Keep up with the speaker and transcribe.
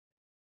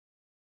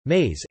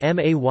Maize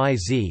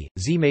M-A-Y-Z,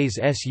 Z-maize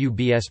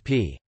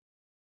subsp.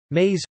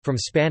 Maize, from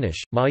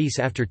Spanish, maíz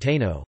after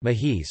teno,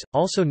 maíz,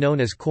 also known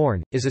as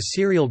corn, is a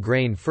cereal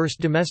grain first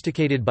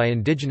domesticated by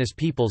indigenous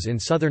peoples in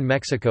southern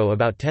Mexico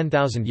about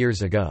 10,000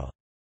 years ago.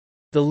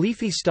 The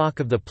leafy stalk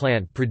of the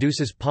plant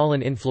produces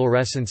pollen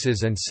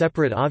inflorescences and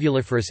separate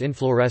ovuliferous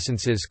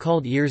inflorescences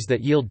called ears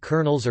that yield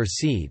kernels or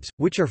seeds,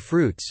 which are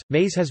fruits.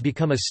 Maize has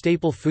become a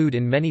staple food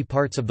in many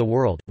parts of the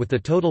world, with the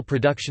total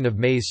production of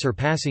maize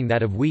surpassing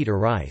that of wheat or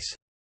rice.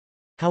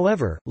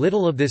 However,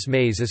 little of this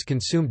maize is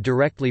consumed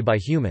directly by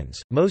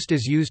humans, most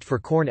is used for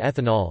corn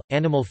ethanol,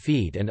 animal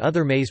feed and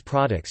other maize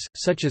products,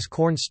 such as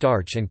corn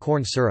starch and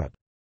corn syrup.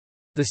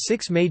 The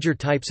 6 major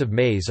types of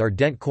maize are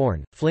dent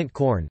corn, flint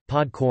corn,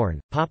 pod corn,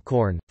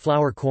 popcorn,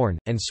 flour corn,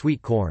 and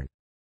sweet corn.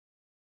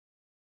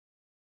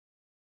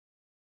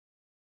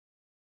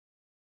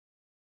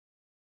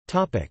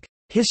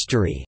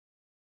 History.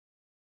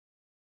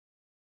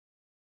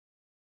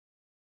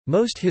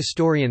 Most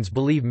historians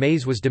believe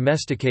maize was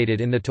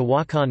domesticated in the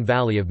Tehuacan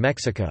Valley of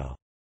Mexico.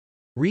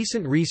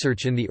 Recent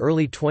research in the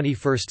early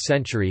 21st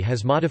century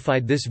has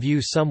modified this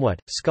view somewhat.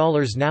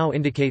 Scholars now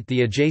indicate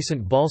the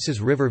adjacent Balsas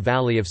River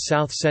Valley of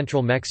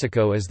south-central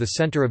Mexico as the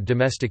center of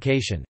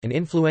domestication. An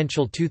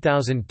influential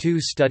 2002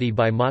 study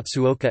by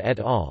Matsuoka et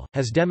al.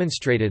 Has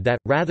demonstrated that,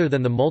 rather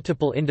than the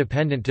multiple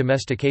independent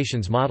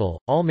domestications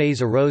model, all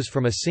maize arose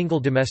from a single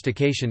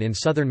domestication in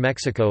southern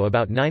Mexico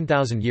about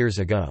 9,000 years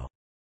ago.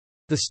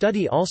 The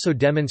study also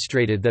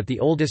demonstrated that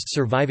the oldest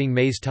surviving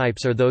maize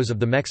types are those of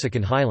the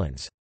Mexican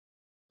highlands.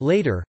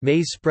 Later,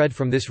 maize spread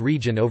from this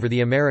region over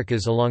the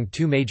Americas along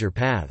 2 major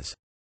paths.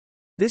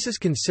 This is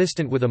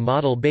consistent with a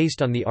model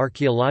based on the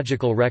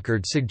archaeological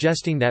record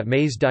suggesting that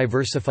maize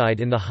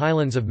diversified in the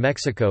highlands of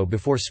Mexico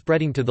before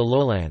spreading to the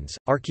lowlands.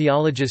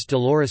 Archaeologist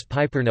Dolores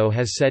Piperno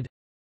has said,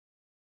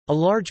 "A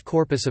large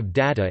corpus of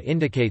data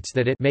indicates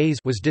that maize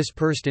was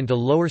dispersed into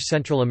lower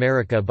Central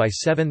America by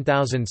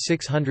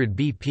 7600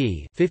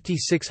 BP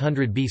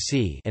 5600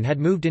 BC and had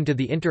moved into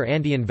the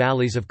inter-Andean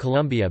valleys of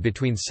Colombia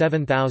between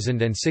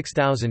 7000 and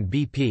 6000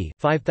 BP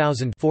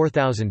 4000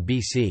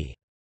 BC.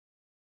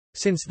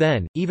 Since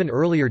then, even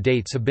earlier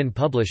dates have been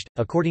published.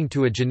 According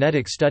to a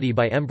genetic study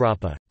by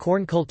Embrapa,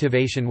 corn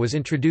cultivation was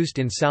introduced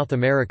in South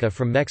America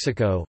from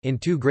Mexico, in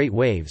 2 great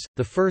waves.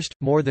 The first,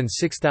 more than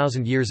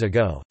 6,000 years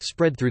ago,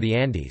 spread through the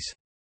Andes.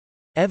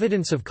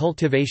 Evidence of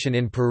cultivation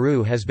in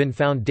Peru has been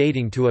found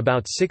dating to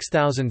about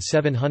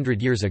 6,700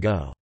 years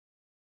ago.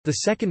 The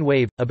second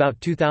wave,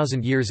 about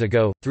 2,000 years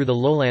ago, through the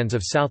lowlands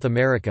of South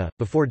America.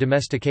 Before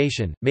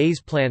domestication, maize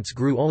plants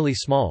grew only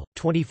small,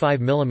 25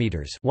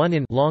 mm 1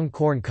 in long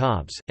corn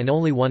cobs, and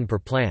only 1 per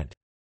plant.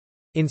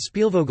 In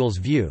Spielvogel's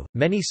view,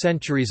 many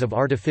centuries of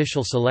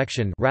artificial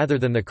selection rather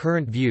than the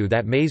current view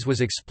that maize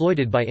was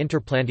exploited by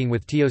interplanting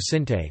with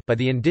teosinte by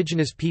the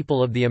indigenous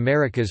people of the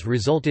Americas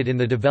resulted in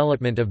the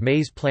development of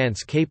maize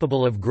plants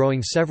capable of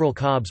growing several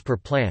cobs per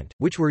plant,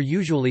 which were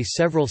usually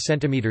several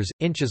centimeters,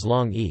 inches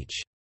long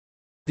each.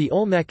 The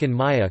Olmec and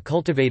Maya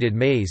cultivated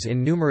maize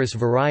in numerous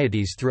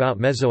varieties throughout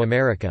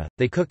Mesoamerica.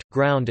 They cooked,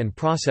 ground and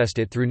processed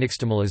it through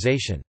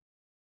nixtamalization.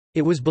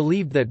 It was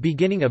believed that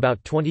beginning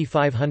about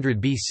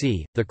 2500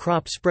 BC, the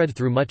crop spread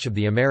through much of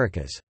the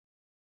Americas.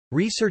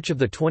 Research of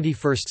the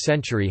 21st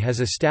century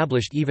has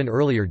established even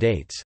earlier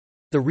dates.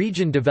 The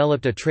region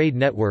developed a trade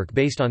network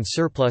based on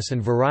surplus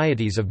and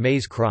varieties of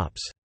maize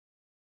crops.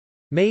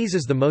 Maize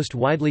is the most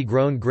widely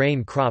grown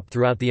grain crop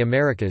throughout the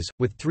Americas,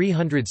 with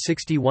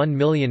 361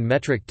 million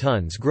metric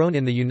tons grown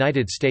in the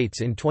United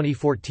States in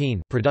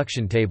 2014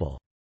 production table.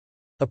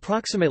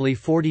 Approximately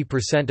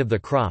 40% of the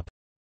crop,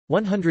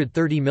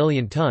 130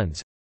 million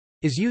tons,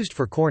 is used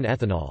for corn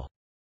ethanol.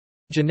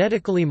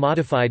 Genetically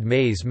modified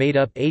maize made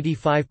up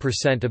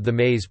 85% of the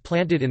maize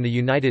planted in the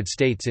United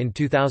States in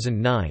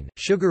 2009.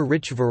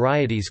 Sugar-rich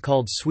varieties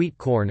called sweet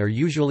corn are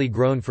usually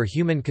grown for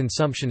human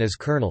consumption as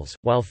kernels,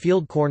 while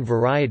field corn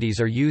varieties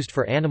are used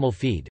for animal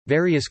feed.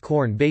 Various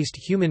corn-based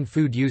human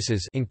food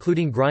uses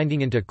including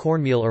grinding into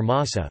cornmeal or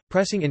masa,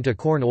 pressing into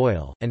corn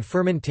oil, and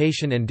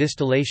fermentation and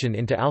distillation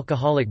into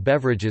alcoholic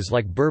beverages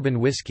like bourbon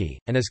whiskey,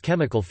 and as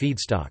chemical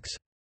feedstocks.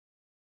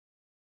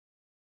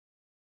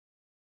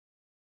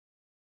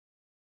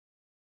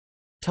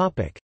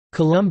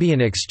 Columbian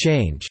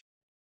exchange.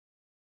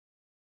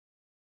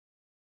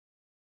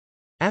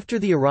 After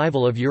the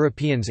arrival of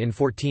Europeans in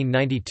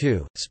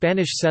 1492,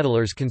 Spanish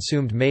settlers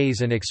consumed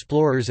maize and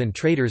explorers and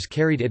traders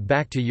carried it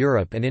back to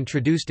Europe and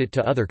introduced it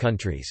to other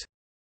countries.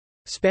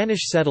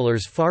 Spanish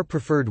settlers far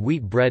preferred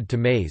wheat bread to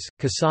maize,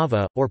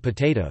 cassava, or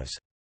potatoes.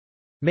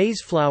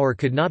 Maize flour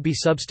could not be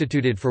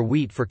substituted for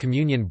wheat for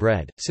communion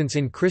bread, since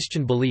in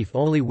Christian belief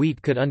only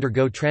wheat could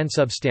undergo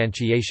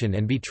transubstantiation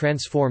and be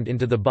transformed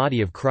into the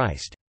body of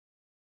Christ.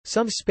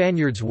 Some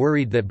Spaniards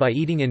worried that by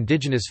eating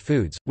indigenous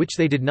foods, which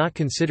they did not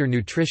consider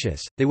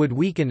nutritious, they would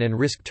weaken and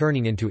risk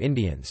turning into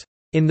Indians.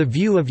 In the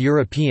view of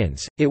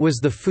Europeans, it was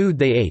the food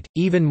they ate,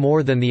 even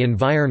more than the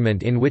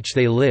environment in which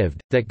they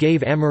lived, that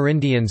gave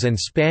Amerindians and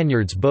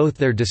Spaniards both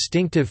their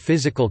distinctive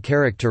physical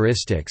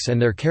characteristics and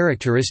their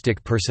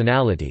characteristic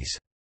personalities.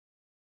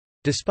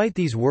 Despite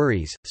these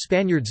worries,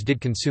 Spaniards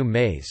did consume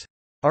maize.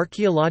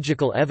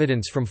 Archaeological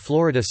evidence from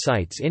Florida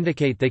sites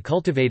indicate they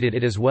cultivated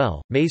it as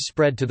well. Maize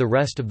spread to the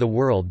rest of the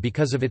world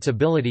because of its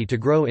ability to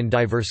grow in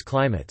diverse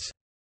climates.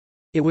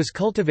 It was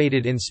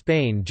cultivated in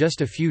Spain just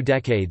a few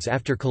decades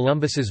after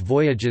Columbus's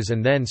voyages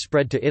and then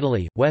spread to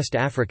Italy, West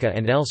Africa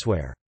and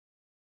elsewhere.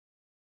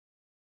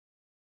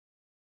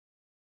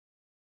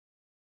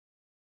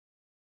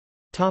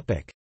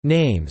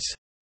 Names.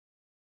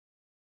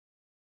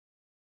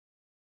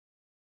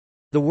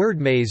 The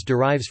word maize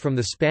derives from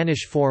the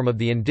Spanish form of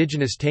the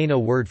indigenous Taino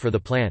word for the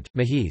plant,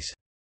 maíz.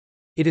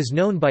 It is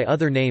known by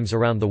other names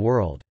around the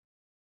world.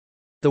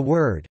 The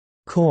word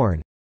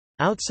corn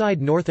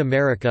outside North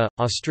America,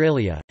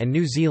 Australia, and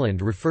New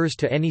Zealand refers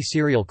to any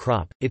cereal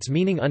crop, its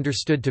meaning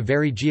understood to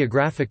vary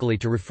geographically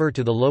to refer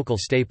to the local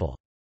staple.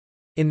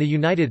 In the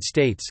United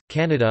States,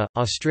 Canada,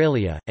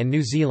 Australia, and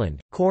New Zealand,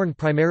 corn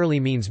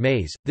primarily means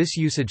maize. This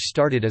usage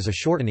started as a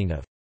shortening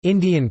of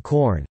Indian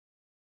corn.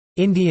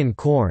 Indian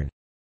corn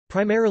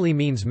primarily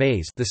means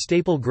maize, the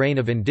staple grain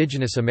of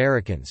indigenous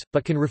Americans,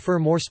 but can refer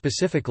more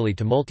specifically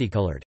to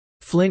multicolored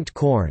flint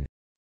corn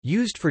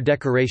used for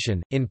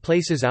decoration. In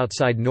places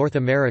outside North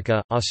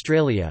America,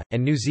 Australia,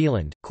 and New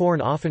Zealand,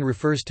 corn often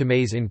refers to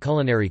maize in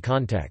culinary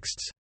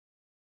contexts.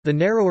 The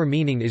narrower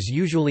meaning is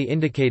usually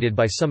indicated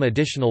by some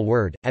additional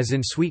word, as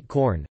in sweet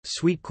corn,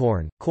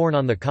 corn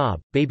on the cob,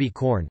 baby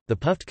corn, the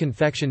puffed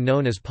confection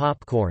known as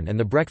popcorn, and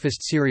the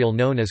breakfast cereal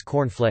known as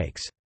corn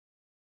flakes.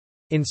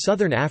 In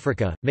southern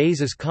Africa,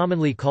 maize is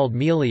commonly called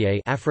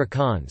millet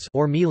Afrikaans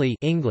or mealie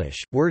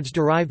English, words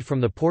derived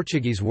from the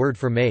Portuguese word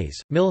for maize,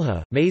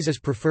 milha. Maize is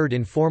preferred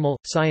in formal,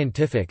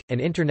 scientific,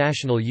 and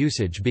international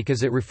usage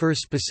because it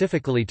refers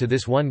specifically to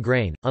this one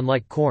grain,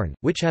 unlike corn,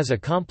 which has a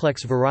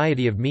complex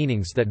variety of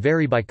meanings that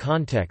vary by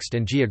context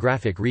and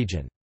geographic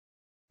region.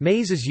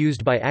 Maize is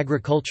used by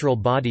agricultural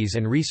bodies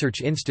and research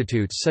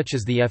institutes such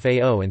as the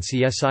FAO and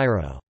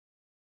CSIRO.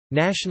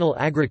 National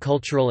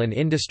agricultural and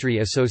industry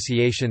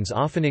associations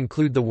often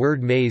include the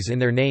word maize in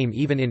their name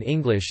even in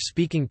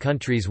English-speaking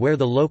countries where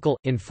the local,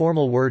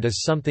 informal word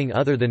is something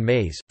other than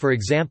maize, for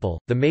example,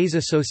 the Maize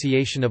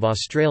Association of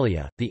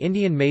Australia, the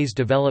Indian Maize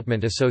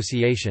Development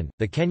Association,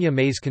 the Kenya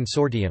Maize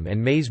Consortium and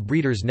Maize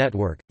Breeders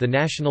Network, the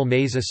National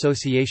Maize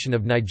Association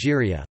of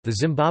Nigeria, the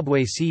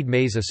Zimbabwe Seed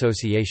Maize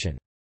Association.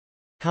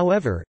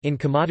 However, in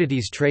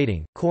commodities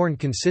trading, corn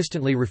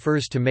consistently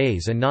refers to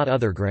maize and not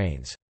other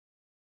grains.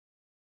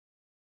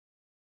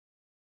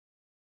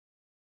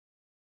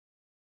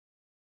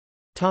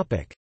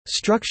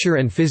 Structure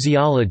and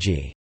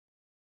physiology.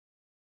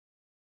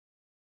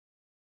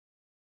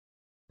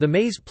 The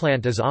maize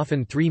plant is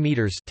often 3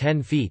 meters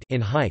 (10 feet)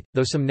 in height,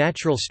 though some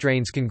natural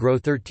strains can grow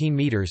 13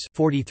 meters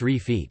 (43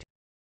 feet).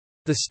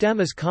 The stem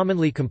is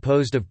commonly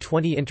composed of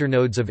 20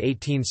 internodes of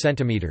 18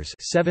 centimeters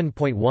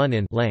 (7.1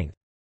 in) length.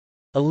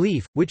 A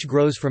leaf, which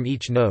grows from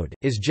each node,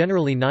 is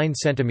generally 9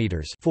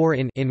 centimeters (4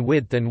 in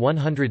width and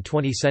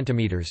 120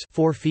 centimeters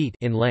 (4 feet)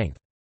 in length.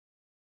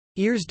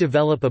 Ears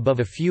develop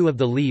above a few of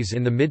the leaves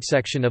in the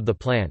midsection of the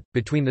plant,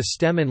 between the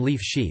stem and leaf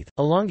sheath,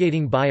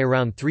 elongating by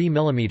around 3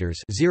 mm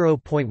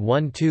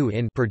 (0.12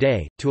 in) per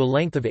day, to a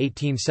length of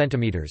 18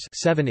 cm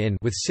 (7 in)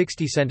 with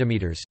 60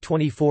 cm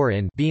 (24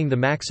 in) being the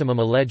maximum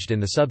alleged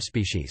in the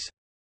subspecies.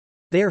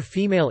 They are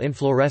female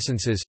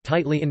inflorescences,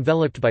 tightly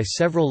enveloped by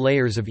several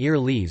layers of ear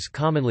leaves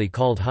commonly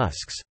called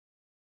husks.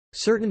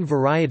 Certain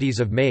varieties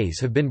of maize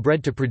have been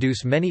bred to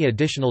produce many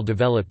additional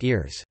developed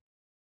ears.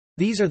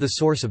 These are the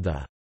source of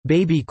the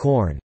baby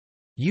corn,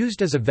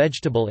 used as a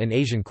vegetable in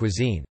Asian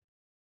cuisine.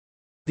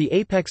 The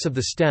apex of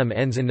the stem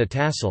ends in the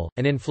tassel,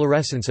 an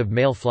inflorescence of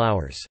male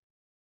flowers.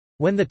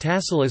 When the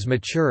tassel is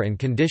mature and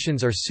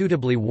conditions are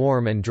suitably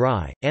warm and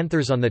dry,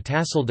 anthers on the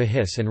tassel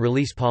dehisce and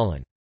release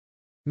pollen.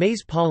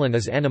 Maize pollen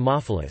is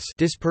anemophilous,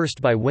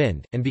 dispersed by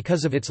wind, and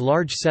because of its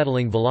large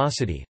settling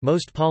velocity,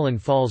 most pollen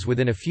falls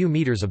within a few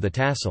meters of the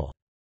tassel.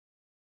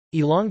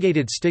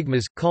 Elongated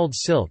stigmas, called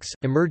silks,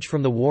 emerge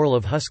from the whorl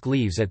of husk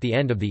leaves at the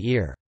end of the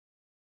ear.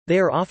 They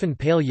are often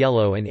pale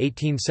yellow and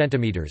 18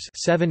 cm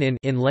 (7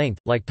 in) length,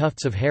 like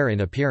tufts of hair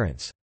in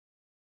appearance.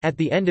 At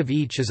the end of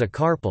each is a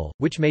carpel,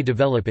 which may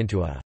develop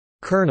into a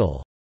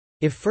kernel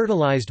if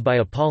fertilized by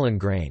a pollen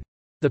grain.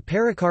 The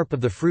pericarp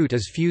of the fruit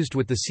is fused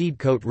with the seed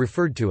coat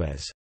referred to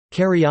as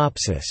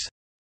caryopsis,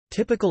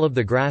 typical of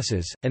the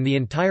grasses, and the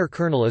entire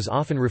kernel is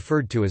often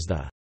referred to as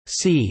the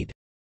seed.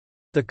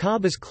 The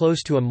cob is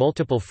close to a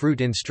multiple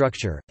fruit in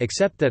structure,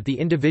 except that the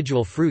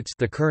individual fruits,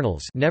 the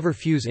kernels, never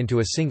fuse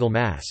into a single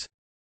mass.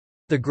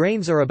 The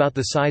grains are about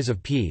the size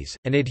of peas,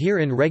 and adhere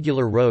in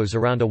regular rows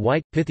around a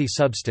white, pithy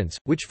substance,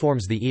 which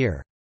forms the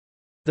ear.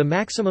 The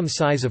maximum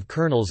size of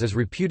kernels is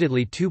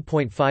reputedly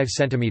 2.5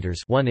 cm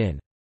 (1 in).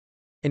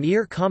 An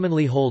ear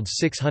commonly holds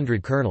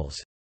 600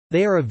 kernels.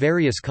 They are of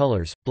various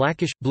colors,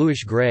 blackish,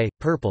 bluish-gray,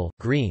 purple,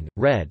 green,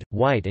 red,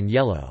 white and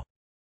yellow.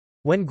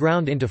 When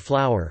ground into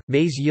flour,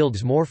 maize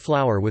yields more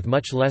flour with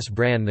much less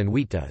bran than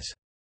wheat does.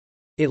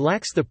 It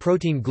lacks the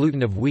protein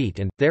gluten of wheat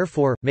and,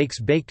 therefore, makes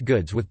baked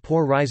goods with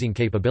poor rising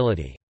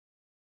capability.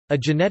 A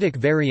genetic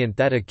variant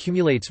that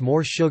accumulates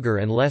more sugar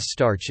and less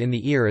starch in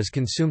the ear is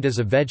consumed as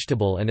a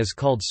vegetable and is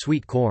called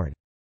sweet corn.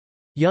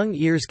 Young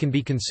ears can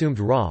be consumed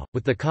raw,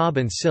 with the cob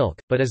and silk,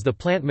 but as the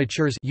plant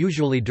matures,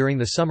 usually during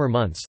the summer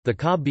months, the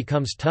cob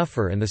becomes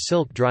tougher and the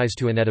silk dries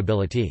to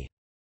inedibility.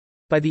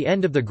 By the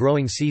end of the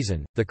growing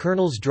season, the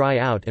kernels dry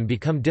out and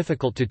become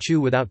difficult to chew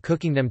without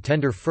cooking them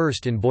tender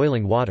first in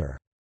boiling water.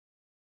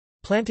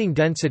 Planting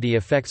density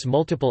affects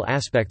multiple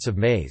aspects of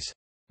maize.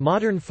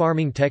 Modern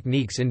farming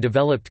techniques in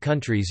developed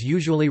countries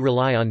usually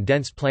rely on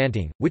dense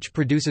planting, which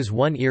produces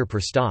one ear per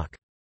stalk.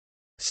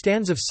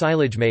 Stands of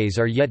silage maize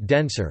are yet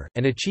denser,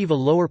 and achieve a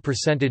lower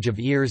percentage of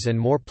ears and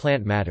more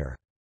plant matter.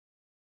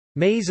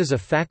 Maize is a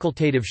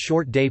facultative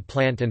short-day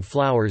plant and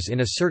flowers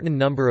in a certain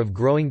number of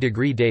growing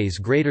degree days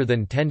greater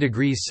than 10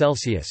 degrees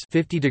Celsius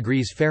 (50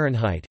 degrees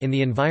Fahrenheit) in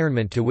the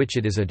environment to which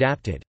it is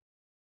adapted.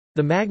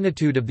 The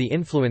magnitude of the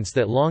influence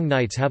that long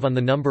nights have on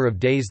the number of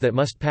days that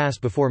must pass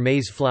before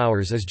maize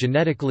flowers is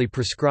genetically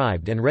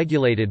prescribed and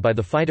regulated by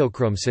the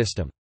phytochrome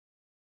system.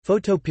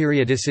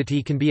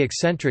 Photoperiodicity can be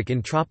eccentric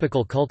in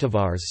tropical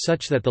cultivars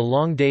such that the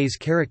long days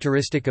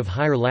characteristic of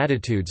higher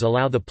latitudes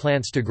allow the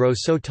plants to grow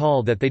so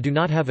tall that they do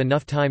not have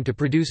enough time to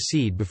produce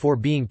seed before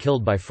being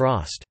killed by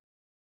frost.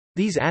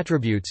 These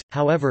attributes,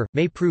 however,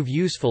 may prove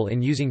useful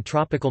in using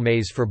tropical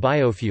maize for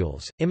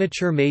biofuels.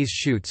 Immature maize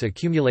shoots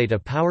accumulate a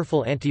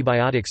powerful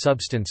antibiotic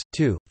substance,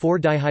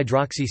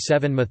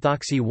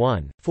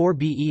 2,4-dihydroxy-7-methoxy-1,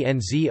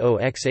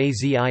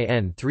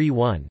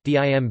 4-benzoxazin-3,1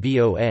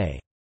 (DIMBOA).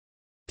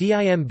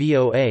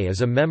 DIMBOA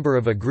is a member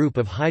of a group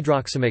of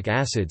hydroxamic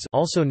acids,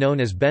 also known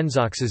as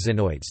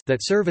benzoxazinoids, that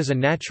serve as a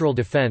natural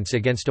defense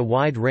against a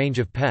wide range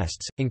of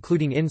pests,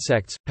 including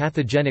insects,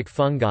 pathogenic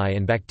fungi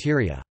and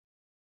bacteria.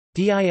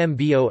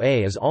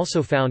 DIMBOA is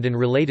also found in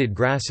related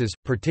grasses,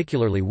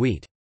 particularly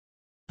wheat.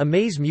 A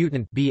maize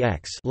mutant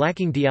BX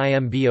lacking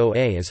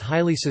DIMBOA is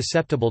highly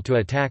susceptible to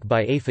attack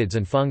by aphids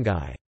and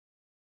fungi.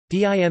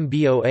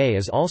 DIMBOA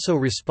is also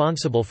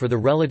responsible for the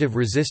relative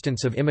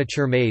resistance of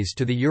immature maize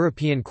to the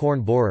European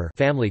corn borer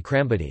family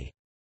Crambidae.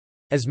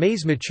 As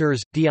maize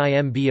matures,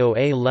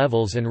 DIMBOA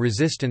levels and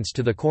resistance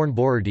to the corn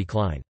borer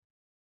decline.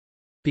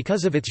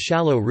 Because of its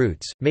shallow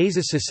roots, maize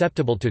is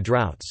susceptible to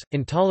droughts,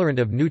 intolerant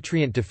of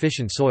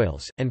nutrient-deficient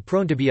soils, and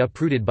prone to be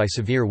uprooted by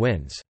severe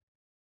winds.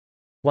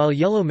 While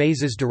yellow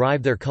maizes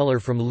derive their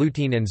color from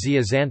lutein and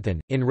zeaxanthin,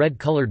 in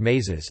red-colored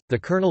maizes, the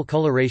kernel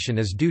coloration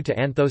is due to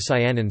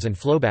anthocyanins and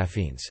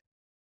flobaphines.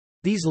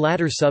 These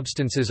latter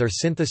substances are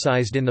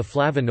synthesized in the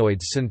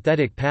flavonoids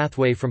synthetic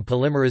pathway from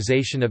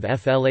polymerization of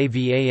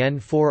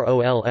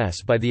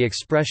FLAVAN4OLS by the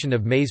expression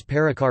of maize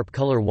pericarp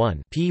color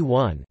 1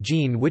 (P1)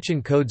 gene which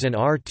encodes an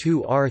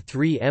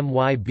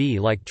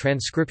R2-R3-MYB-like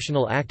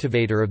transcriptional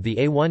activator of the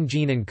A1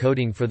 gene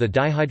encoding for the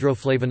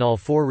dihydroflavanol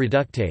 4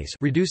 reductase,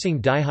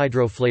 reducing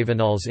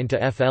dihydroflavanols into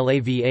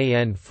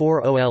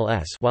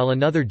FLAVAN4OLS, while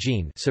another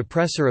gene,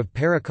 suppressor of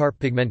pericarp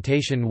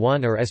pigmentation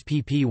 1 or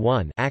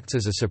SPP1, acts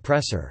as a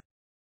suppressor.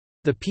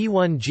 The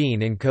P1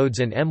 gene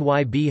encodes an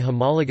MYB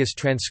homologous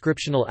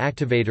transcriptional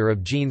activator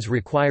of genes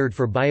required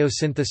for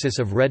biosynthesis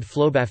of red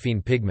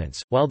flobaphene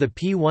pigments, while the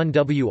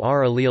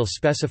P1WR allele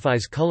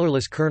specifies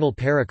colorless kernel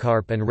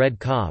pericarp and red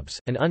cobs.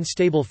 An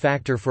unstable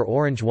factor for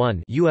orange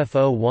 1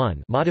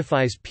 UFO1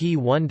 modifies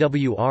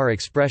P1WR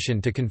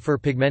expression to confer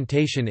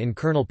pigmentation in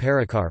kernel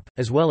pericarp,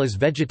 as well as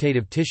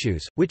vegetative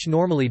tissues, which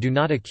normally do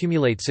not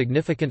accumulate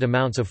significant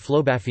amounts of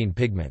flobaphene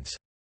pigments.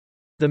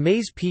 The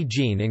maize P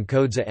gene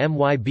encodes a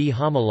MYB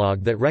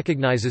homologue that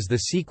recognizes the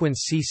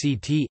sequence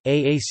CCT,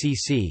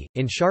 AACC,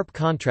 in sharp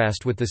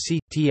contrast with the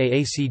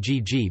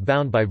C-TAACGG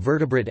bound by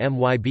vertebrate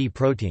MYB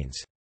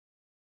proteins.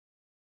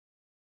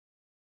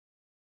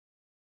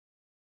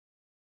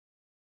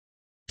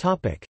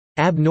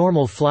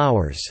 Abnormal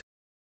flowers.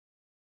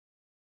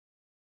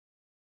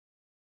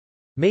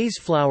 Maize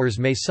flowers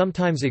may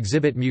sometimes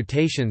exhibit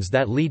mutations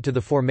that lead to the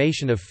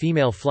formation of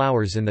female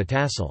flowers in the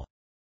tassel.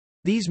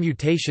 These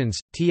mutations,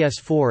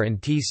 TS4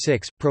 and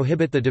T6,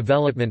 prohibit the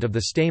development of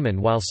the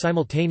stamen while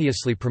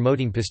simultaneously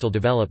promoting pistil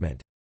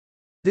development.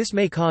 This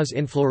may cause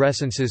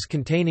inflorescences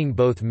containing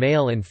both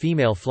male and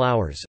female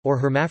flowers, or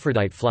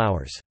hermaphrodite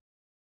flowers.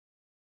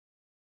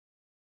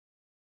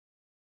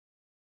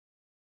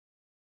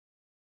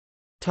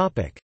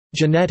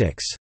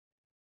 Genetics.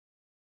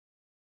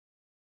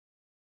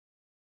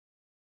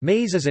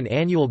 Maize is an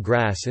annual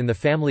grass in the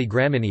family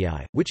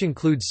Gramineae, which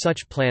includes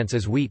such plants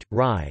as wheat,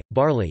 rye,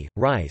 barley,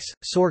 rice,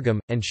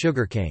 sorghum, and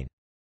sugarcane.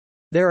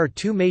 There are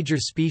two major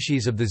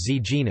species of the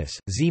Z genus,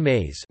 Z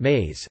maize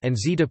and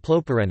Z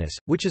diploperennis,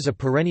 which is a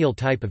perennial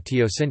type of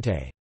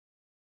teosinte.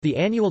 The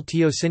annual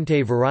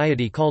teosinte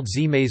variety called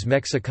Z maize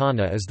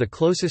mexicana is the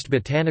closest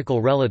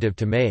botanical relative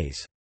to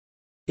maize.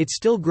 It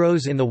still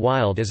grows in the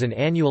wild as an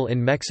annual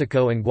in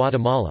Mexico and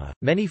Guatemala.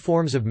 Many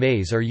forms of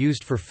maize are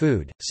used for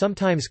food,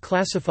 sometimes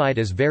classified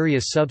as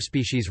various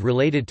subspecies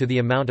related to the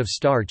amount of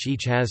starch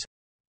each has.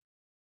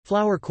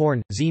 Flour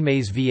corn, Z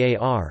maize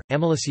var,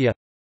 Amylacea.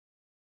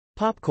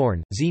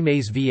 Popcorn, Z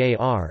maize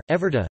var,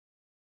 Everta.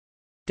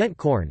 Dent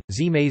corn,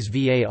 Z maize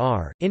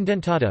var,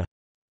 Indentata.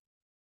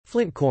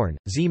 Flint corn,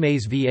 Z.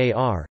 Maize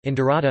var,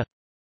 indorata.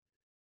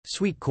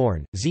 Sweet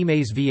corn, Z.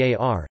 Maize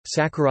var,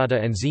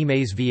 saccharata and Z.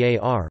 Maize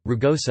var,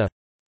 rugosa.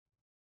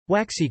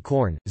 Waxy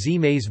corn, Z.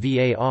 Maize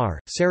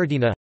var,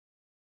 serotina.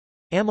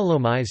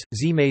 Amylomaize,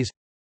 Z. Maize.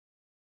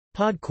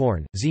 Pod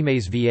corn, Z.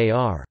 Maize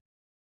var.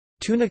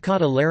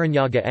 Tunicata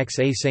laranjaga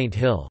xa St.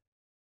 Hill.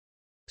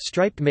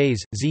 Striped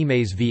maize, Z.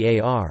 Maize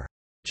var.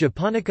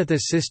 Japonica.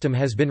 This system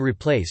has been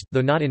replaced,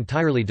 though not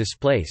entirely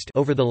displaced,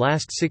 over the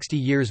last 60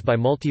 years by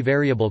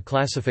multivariable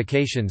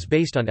classifications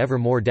based on ever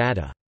more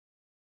data.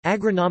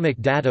 Agronomic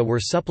data were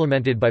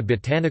supplemented by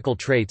botanical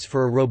traits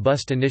for a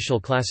robust initial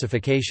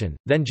classification,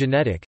 then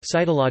genetic,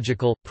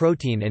 cytological,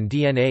 protein and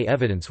DNA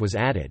evidence was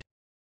added.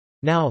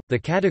 Now, the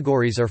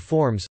categories are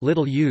forms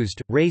little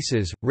used,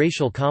 races,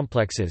 racial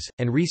complexes,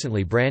 and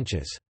recently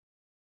branches.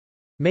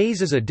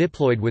 Maize is a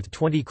diploid with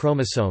 20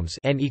 chromosomes,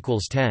 n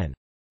equals 10.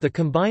 The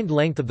combined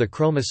length of the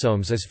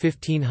chromosomes is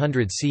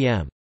 1500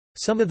 cm.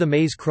 Some of the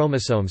maize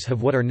chromosomes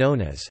have what are known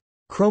as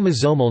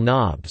chromosomal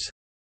knobs,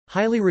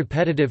 highly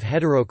repetitive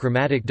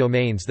heterochromatic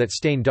domains that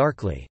stain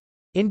darkly.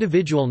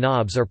 Individual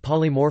knobs are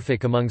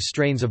polymorphic among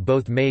strains of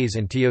both maize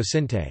and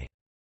teosinte.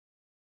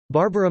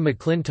 Barbara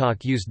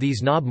McClintock used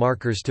these knob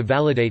markers to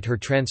validate her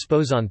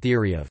transposon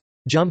theory of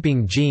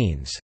jumping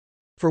genes,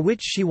 for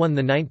which she won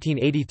the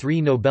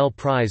 1983 Nobel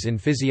Prize in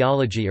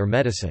Physiology or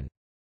Medicine.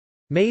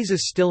 Maize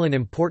is still an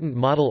important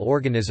model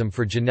organism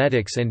for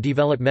genetics and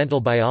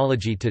developmental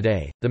biology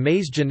today. The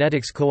Maize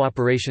Genetics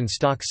Cooperation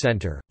Stock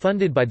Center,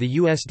 funded by the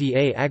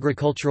USDA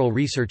Agricultural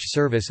Research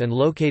Service and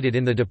located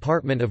in the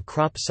Department of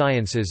Crop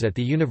Sciences at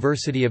the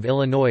University of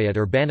Illinois at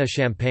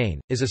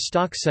Urbana-Champaign, is a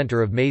stock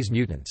center of maize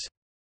mutants.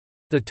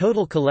 The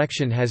total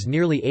collection has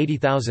nearly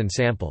 80,000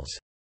 samples.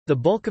 The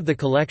bulk of the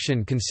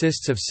collection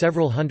consists of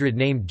several hundred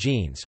named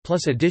genes,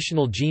 plus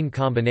additional gene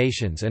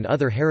combinations and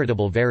other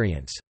heritable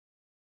variants.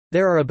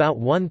 There are about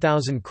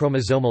 1,000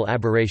 chromosomal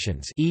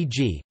aberrations,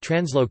 e.g.,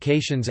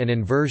 translocations and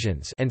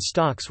inversions, and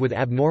stocks with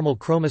abnormal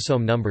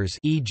chromosome numbers,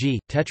 e.g.,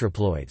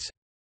 tetraploids.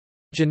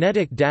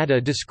 Genetic data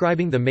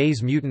describing the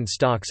maize mutant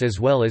stocks as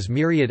well as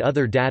myriad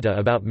other data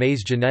about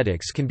maize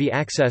genetics can be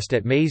accessed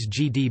at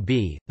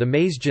MaizeGDB, the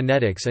Maize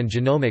Genetics and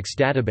Genomics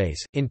Database.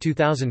 In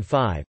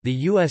 2005, the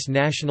U.S.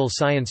 National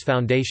Science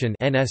Foundation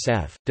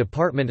 (NSF),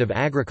 Department of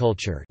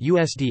Agriculture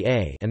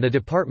 (USDA), and the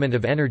Department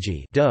of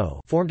Energy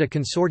 (DOE) formed a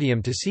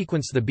consortium to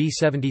sequence the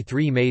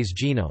B73 maize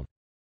genome.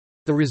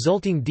 The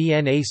resulting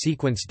DNA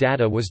sequence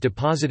data was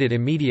deposited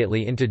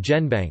immediately into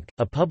GenBank,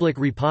 a public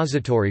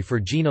repository for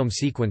genome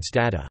sequence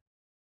data.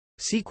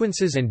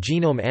 Sequences and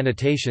genome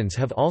annotations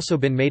have also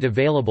been made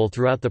available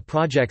throughout the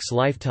project's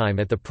lifetime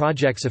at the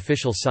project's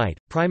official site.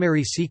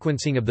 Primary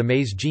sequencing of the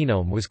maize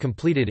genome was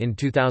completed in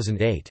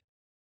 2008.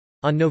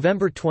 On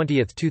November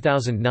 20,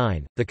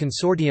 2009, the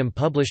consortium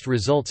published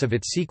results of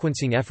its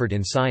sequencing effort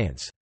in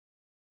Science.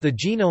 The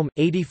genome,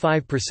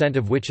 85%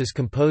 of which is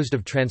composed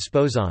of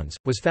transposons,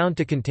 was found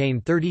to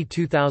contain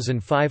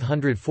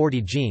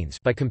 32,540 genes.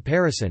 By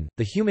comparison,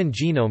 the human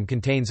genome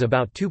contains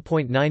about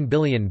 2.9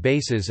 billion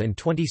bases and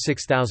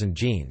 26,000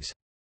 genes.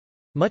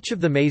 Much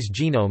of the maize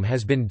genome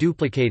has been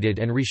duplicated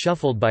and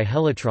reshuffled by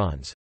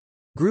helitrons,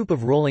 group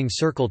of rolling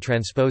circle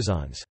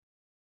transposons.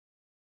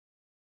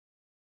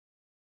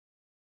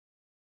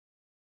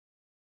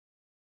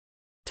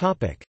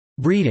 Topic: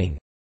 Breeding.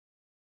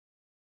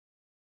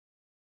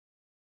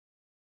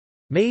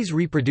 Maize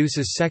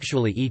reproduces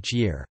sexually each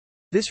year.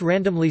 This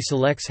randomly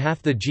selects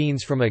half the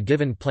genes from a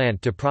given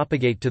plant to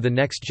propagate to the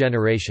next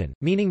generation,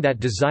 meaning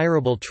that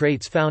desirable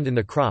traits found in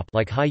the crop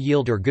like high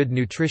yield or good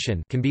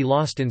nutrition can be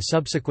lost in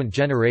subsequent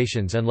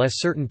generations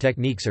unless certain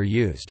techniques are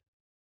used.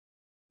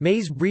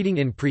 Maize breeding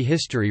in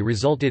prehistory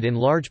resulted in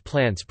large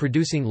plants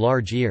producing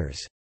large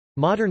ears.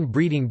 Modern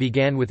breeding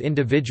began with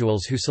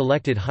individuals who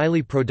selected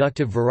highly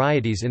productive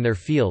varieties in their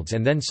fields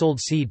and then sold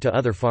seed to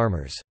other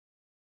farmers.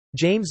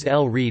 James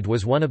L. Reed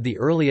was one of the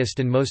earliest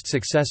and most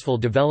successful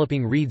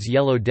developing Reed's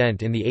yellow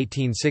dent in the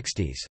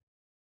 1860s.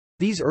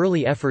 These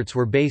early efforts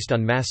were based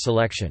on mass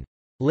selection.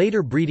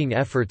 Later breeding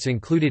efforts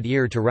included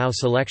ear-to-row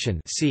selection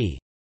c.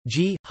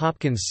 G.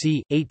 Hopkins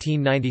c.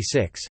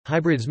 1896,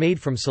 hybrids made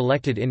from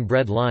selected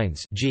inbred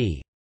lines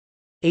G.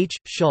 H.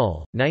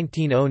 Shull,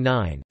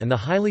 1909, and the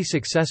highly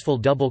successful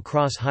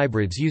double-cross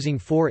hybrids using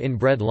 4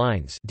 inbred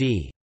lines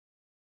D.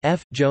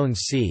 F.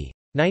 Jones c.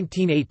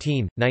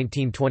 1918,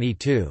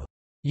 1922.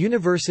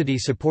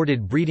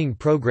 University-supported breeding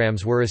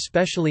programs were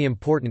especially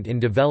important in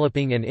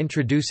developing and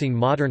introducing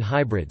modern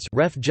hybrids.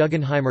 Ref.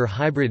 Guggenheimer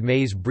Hybrid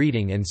Maize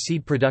Breeding and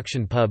Seed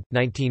Production Pub.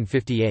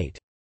 1958.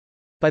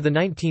 By the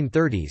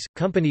 1930s,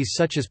 companies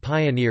such as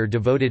Pioneer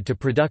devoted to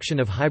production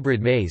of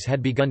hybrid maize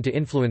had begun to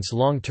influence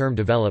long-term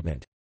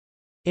development.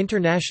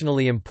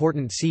 Internationally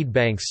important seed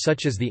banks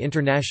such as the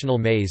International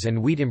Maize and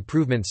Wheat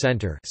Improvement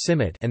Center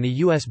and the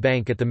U.S.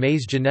 Bank at the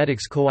Maize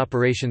Genetics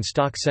Cooperation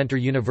Stock Center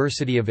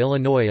University of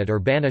Illinois at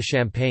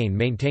Urbana-Champaign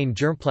maintain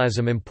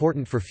germplasm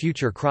important for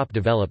future crop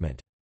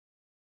development.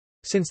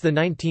 Since the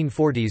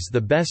 1940s,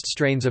 the best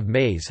strains of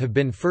maize have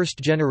been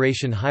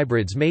first-generation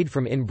hybrids made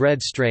from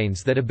inbred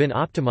strains that have been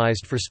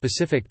optimized for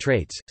specific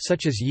traits,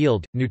 such as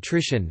yield,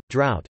 nutrition,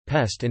 drought,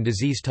 pest and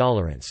disease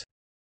tolerance.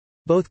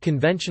 Both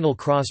conventional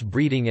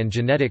cross-breeding and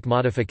genetic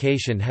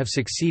modification have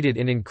succeeded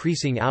in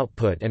increasing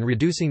output and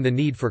reducing the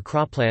need for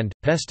cropland,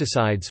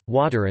 pesticides,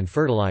 water and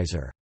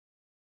fertilizer.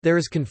 There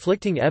is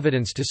conflicting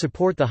evidence to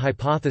support the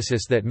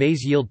hypothesis that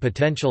maize yield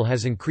potential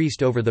has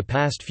increased over the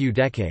past few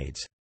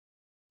decades.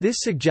 This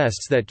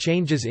suggests that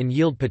changes in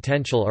yield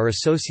potential are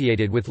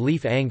associated with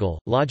leaf angle,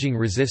 lodging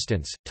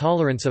resistance,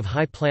 tolerance of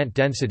high plant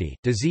density,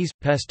 disease,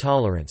 pest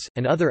tolerance,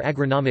 and other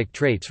agronomic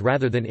traits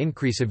rather than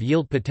increase of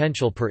yield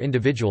potential per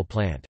individual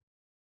plant.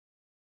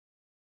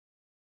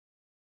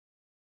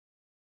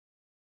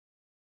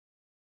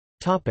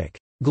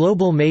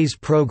 Global Maize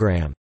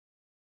Program.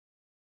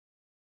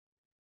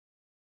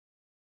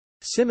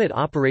 CIMMYT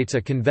operates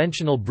a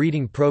conventional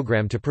breeding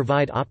program to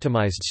provide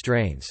optimized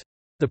strains.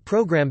 The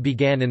program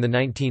began in the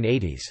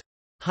 1980s.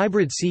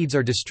 Hybrid seeds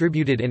are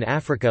distributed in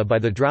Africa by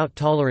the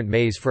Drought-Tolerant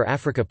Maize for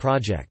Africa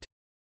project.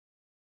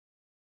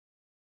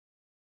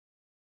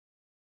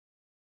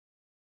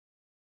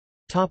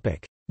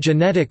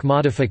 Genetic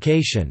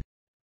modification.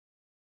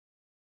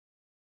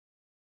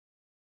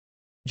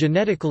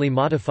 Genetically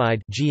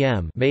modified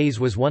 (GM) maize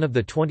was one of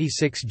the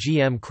 26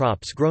 GM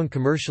crops grown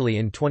commercially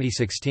in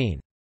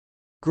 2016.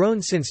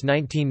 Grown since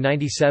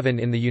 1997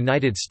 in the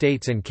United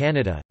States and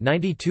Canada,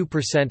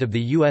 92% of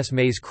the U.S.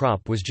 maize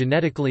crop was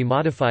genetically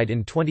modified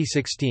in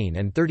 2016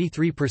 and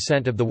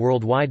 33% of the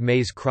worldwide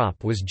maize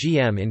crop was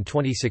GM in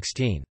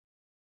 2016.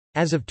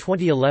 As of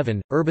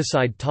 2011,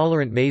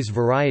 herbicide-tolerant maize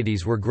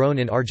varieties were grown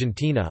in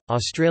Argentina,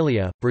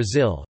 Australia,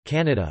 Brazil,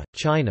 Canada,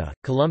 China,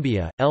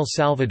 Colombia, El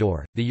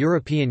Salvador, the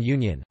European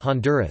Union,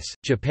 Honduras,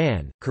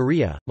 Japan,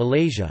 Korea,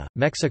 Malaysia,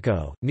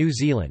 Mexico, New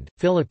Zealand,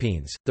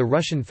 Philippines, the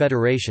Russian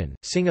Federation,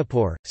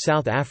 Singapore,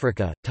 South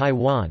Africa,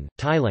 Taiwan,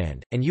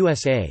 Thailand, and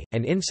USA,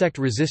 and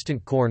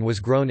insect-resistant corn was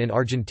grown in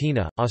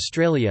Argentina,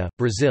 Australia,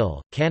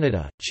 Brazil,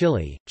 Canada,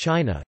 Chile,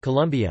 China,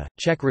 Colombia,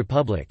 Czech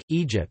Republic,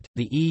 Egypt,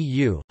 the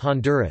EU,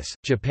 Honduras,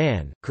 Japan,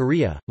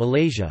 Korea,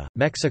 Malaysia,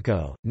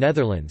 Mexico,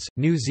 Netherlands,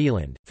 New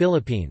Zealand,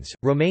 Philippines,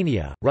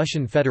 Romania,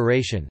 Russian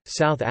Federation,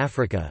 South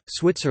Africa,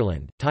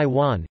 Switzerland,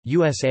 Taiwan,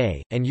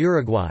 USA, and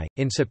Uruguay.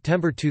 In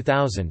September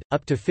 2000,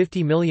 up to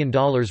 $50 million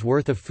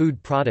worth of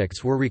food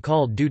products were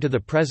recalled due to the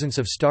presence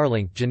of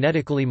Starlink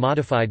genetically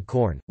modified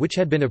corn, which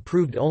had been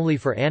approved only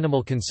for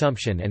animal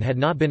consumption and had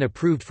not been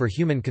approved for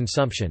human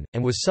consumption,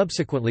 and was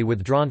subsequently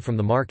withdrawn from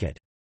the market.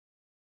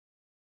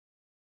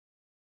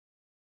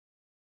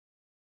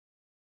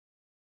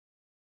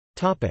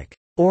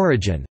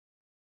 Origin.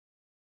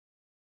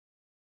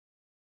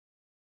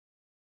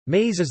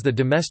 Maize is the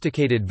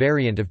domesticated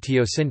variant of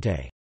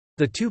teosinte.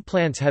 The two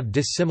plants have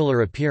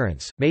dissimilar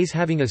appearance, maize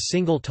having a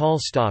single tall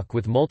stalk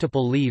with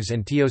multiple leaves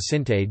and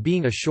teosinte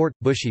being a short,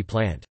 bushy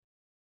plant.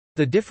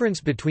 The difference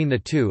between the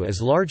two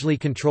is largely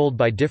controlled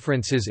by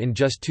differences in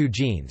just two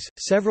genes.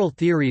 Several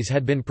theories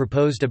had been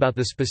proposed about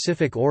the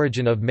specific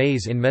origin of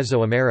maize in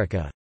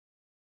Mesoamerica.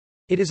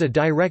 It is a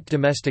direct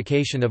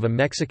domestication of a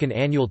Mexican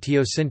annual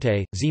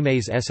teosinte, Z.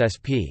 maize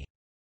ssp.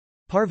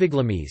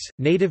 parviglumis,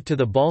 native to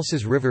the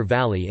Balsas River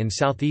Valley in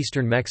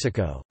southeastern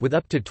Mexico, with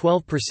up to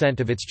 12%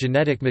 of its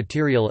genetic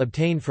material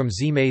obtained from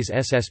Z. maize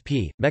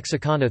ssp.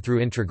 mexicana through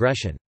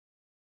introgression.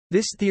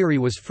 This theory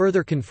was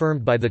further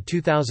confirmed by the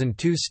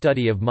 2002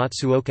 study of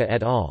Matsuoka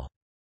et al.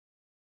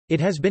 It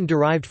has been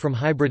derived from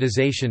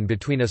hybridization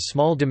between a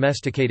small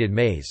domesticated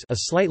maize, a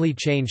slightly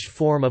changed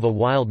form of a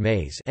wild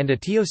maize, and a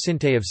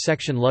teosinte of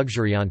section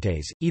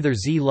luxuriantes, either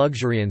Z.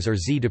 luxurians or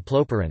Z.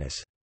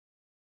 diploperennis.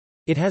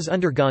 It has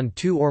undergone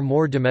two or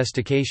more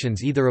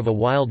domestications either of a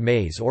wild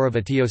maize or of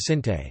a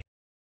teosinte.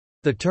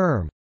 The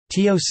term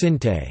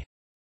teosinte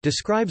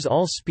describes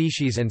all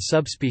species and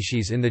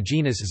subspecies in the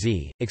genus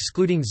Z,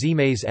 excluding Z.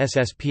 maize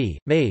ssp.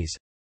 maize.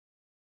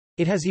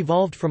 It has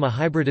evolved from a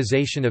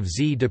hybridization of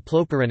Z.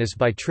 diploperennis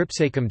by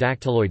Tripsacum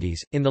dactyloides.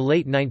 In the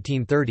late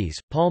 1930s,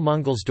 Paul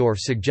Mangelsdorf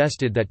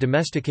suggested that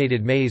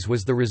domesticated maize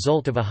was the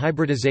result of a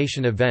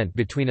hybridization event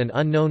between an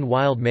unknown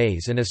wild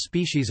maize and a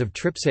species of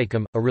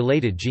Tripsacum, a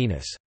related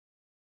genus.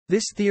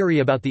 This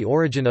theory about the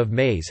origin of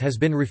maize has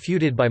been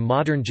refuted by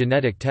modern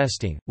genetic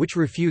testing, which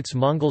refutes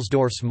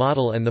Mangelsdorf's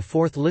model, and the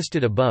fourth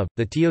listed above,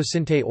 the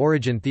teosinte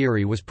origin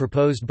theory, was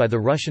proposed by the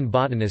Russian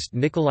botanist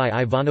Nikolai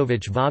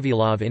Ivanovich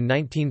Vavilov in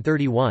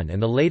 1931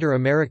 and the later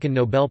American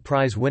Nobel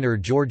Prize winner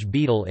George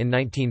Beadle in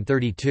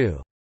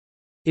 1932.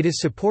 It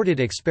is supported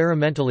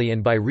experimentally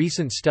and by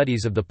recent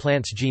studies of the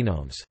plant's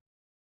genomes.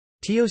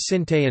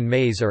 Teosinte and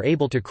maize are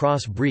able to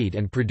cross-breed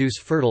and produce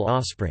fertile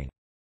offspring.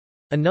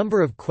 A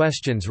number of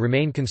questions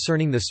remain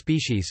concerning the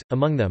species,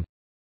 among them,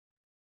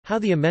 how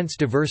the immense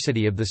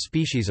diversity of the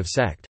species of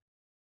sect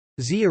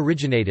Z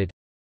originated,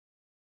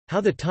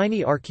 how the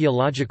tiny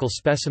archaeological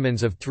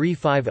specimens of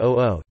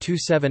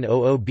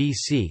 3500–2700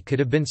 BC could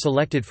have been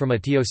selected from a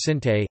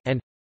teosinte, and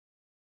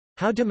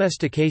How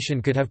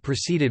domestication could have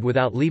proceeded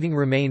without leaving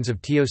remains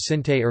of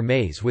teosinte or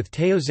maize with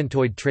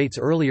teosyntoid traits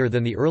earlier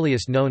than the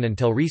earliest known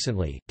until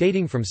recently,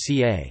 dating from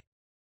ca.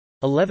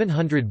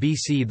 1100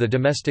 BC. The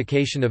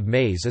domestication of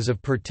maize is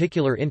of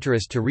particular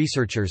interest to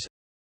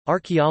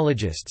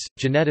researchers—archaeologists,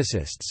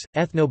 geneticists,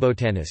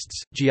 ethnobotanists,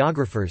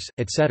 geographers,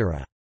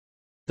 etc.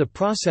 The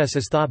process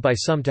is thought by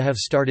some to have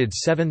started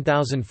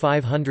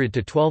 7,500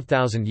 to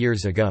 12,000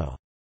 years ago.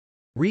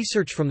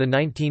 Research from the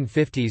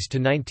 1950s to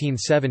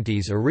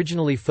 1970s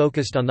originally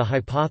focused on the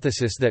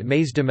hypothesis that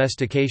maize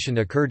domestication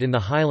occurred in the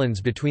highlands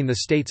between the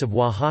states of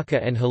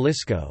Oaxaca and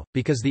Jalisco,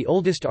 because the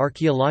oldest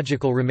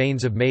archaeological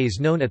remains of maize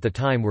known at the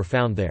time were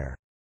found there.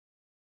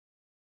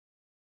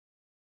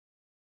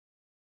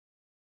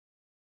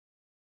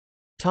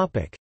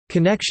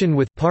 Connection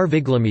with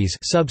parviglumis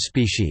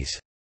subspecies.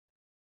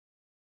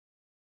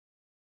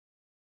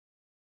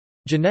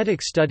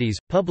 Genetic studies,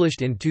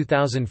 published in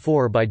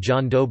 2004 by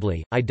John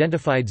Dobley,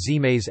 identified Z.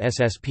 maize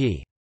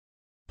ssp.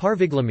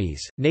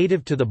 parviglumis,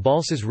 native to the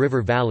Balsas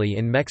River Valley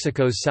in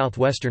Mexico's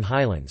southwestern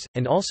highlands,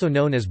 and also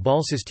known as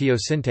Balsas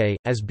teosinte,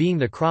 as being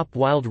the crop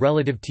wild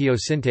relative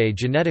teosinte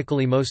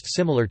genetically most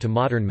similar to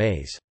modern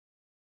maize.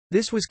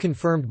 This was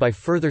confirmed by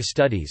further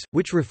studies,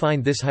 which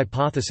refined this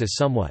hypothesis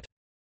somewhat.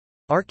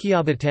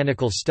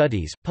 Archaeobotanical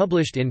studies,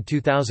 published in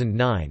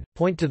 2009,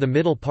 point to the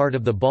middle part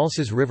of the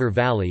Balsas River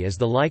Valley as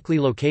the likely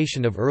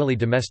location of early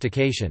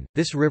domestication.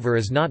 This river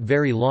is not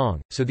very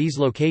long, so these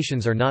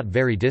locations are not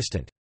very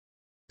distant.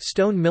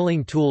 Stone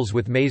milling tools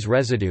with maize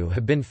residue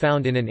have been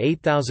found in an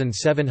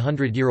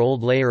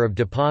 8,700-year-old layer of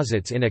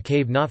deposits in a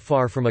cave not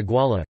far from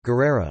Iguala,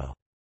 Guerrero.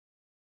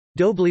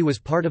 Dobley was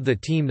part of the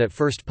team that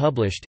first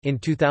published, in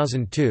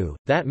 2002,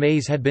 that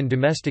maize had been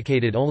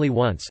domesticated only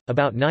once,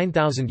 about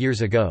 9,000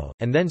 years ago,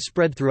 and then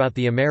spread throughout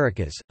the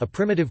Americas. A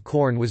primitive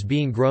corn was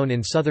being grown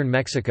in southern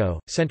Mexico,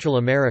 Central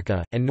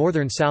America, and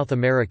northern South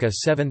America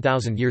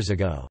 7,000 years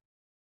ago.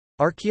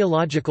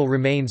 Archaeological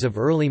remains of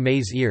early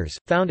maize ears,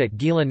 found at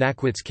Gila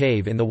Naquit's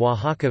cave in the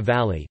Oaxaca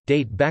Valley,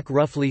 date back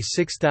roughly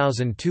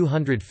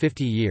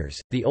 6,250 years.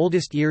 The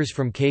oldest ears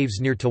from caves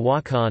near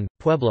Tehuacan,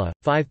 Puebla,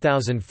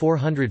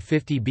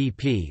 5,450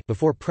 BP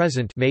before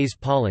present maize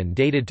pollen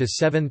dated to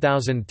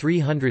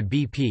 7,300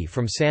 BP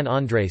from San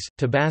Andres,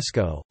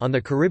 Tabasco, on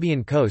the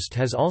Caribbean coast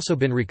has also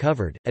been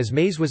recovered. As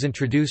maize was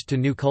introduced to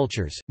new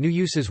cultures, new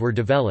uses were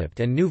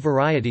developed and new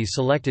varieties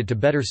selected to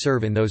better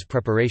serve in those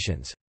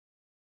preparations.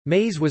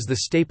 Maize was the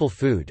staple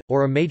food,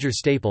 or a major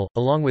staple,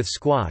 along with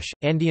squash,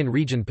 Andean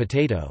region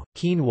potato,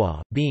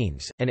 quinoa,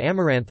 beans, and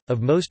amaranth,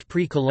 of most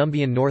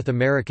pre-Columbian North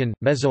American,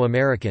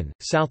 Mesoamerican,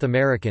 South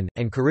American,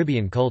 and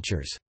Caribbean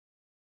cultures.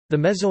 The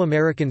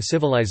Mesoamerican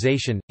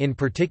civilization, in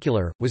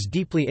particular, was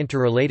deeply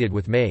interrelated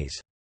with maize.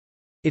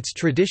 Its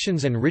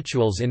traditions and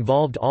rituals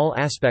involved all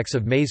aspects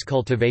of maize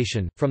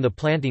cultivation, from the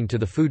planting to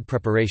the food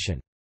preparation.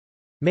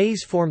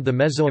 Maize formed the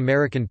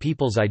Mesoamerican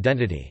people's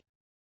identity.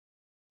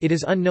 It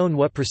is unknown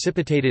what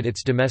precipitated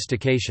its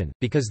domestication,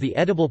 because the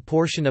edible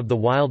portion of the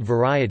wild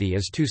variety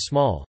is too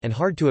small, and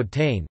hard to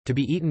obtain, to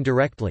be eaten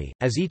directly,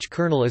 as each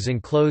kernel is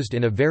enclosed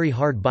in a very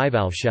hard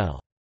bivalve shell.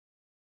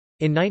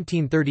 In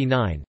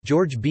 1939,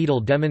 George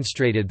Beadle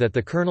demonstrated that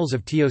the kernels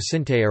of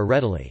teosinte are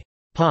readily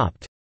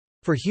popped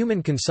for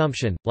human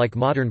consumption, like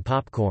modern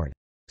popcorn.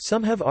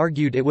 Some have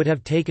argued it would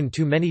have taken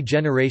too many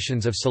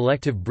generations of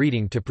selective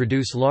breeding to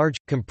produce large,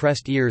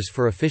 compressed ears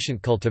for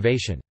efficient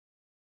cultivation.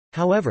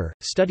 However,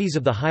 studies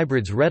of the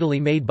hybrids readily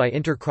made by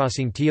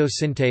intercrossing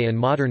teosinte and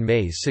modern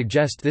maize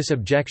suggest this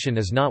objection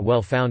is not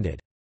well founded.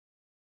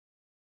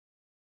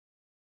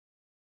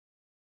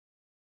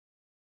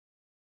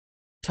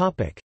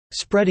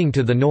 Spreading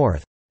to the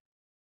north.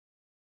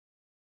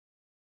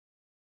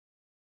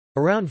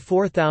 Around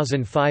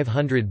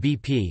 4,500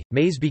 BP,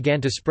 maize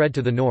began to spread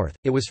to the north.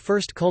 It was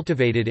first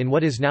cultivated in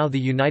what is now the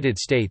United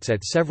States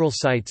at several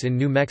sites in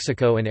New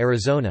Mexico and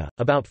Arizona.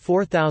 About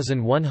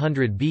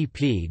 4,100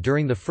 BP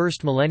during the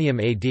first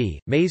millennium AD,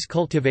 maize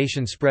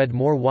cultivation spread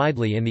more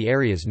widely in the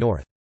areas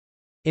north.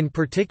 In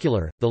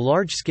particular, the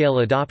large-scale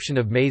adoption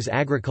of maize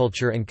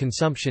agriculture and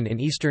consumption in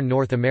eastern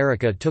North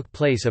America took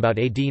place about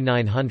AD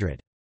 900.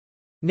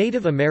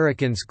 Native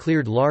Americans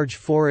cleared large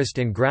forest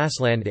and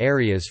grassland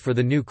areas for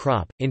the new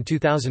crop. In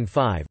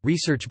 2005,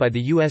 research by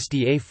the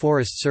USDA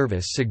Forest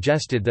Service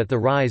suggested that the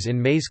rise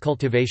in maize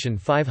cultivation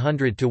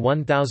 500 to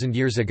 1,000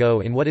 years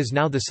ago in what is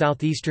now the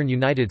southeastern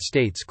United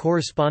States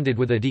corresponded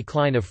with a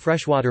decline of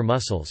freshwater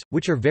mussels,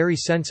 which are very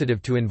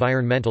sensitive to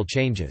environmental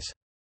changes.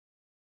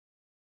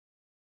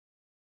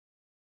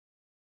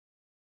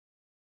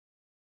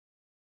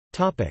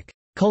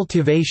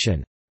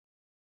 Cultivation.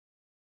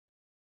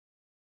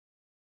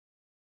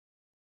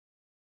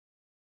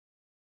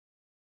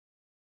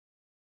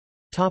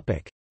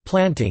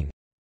 Planting.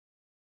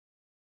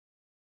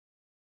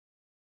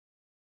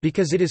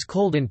 Because it is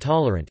cold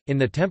intolerant, in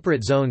the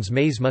temperate zones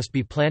maize must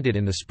be planted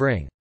in the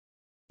spring.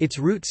 Its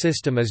root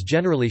system is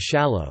generally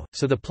shallow,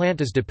 so the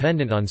plant is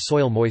dependent on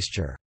soil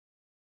moisture.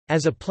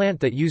 As a plant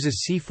that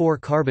uses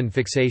C4 carbon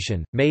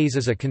fixation, maize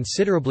is a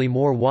considerably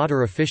more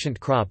water-efficient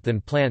crop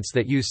than plants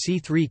that use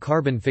C3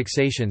 carbon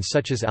fixation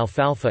such as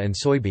alfalfa and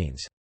soybeans.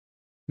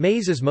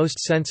 Maize is most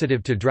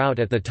sensitive to drought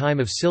at the time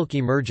of silk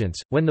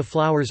emergence, when the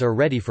flowers are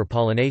ready for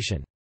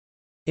pollination.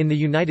 In the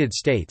United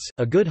States,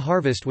 a good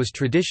harvest was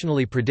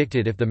traditionally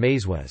predicted if the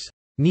maize was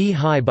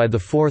knee-high by the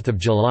 4th of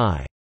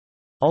July,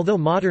 although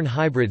modern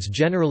hybrids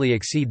generally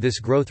exceed this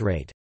growth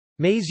rate.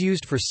 Maize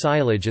used for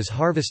silage is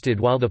harvested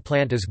while the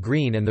plant is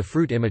green and the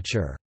fruit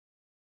immature.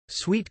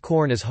 Sweet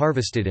corn is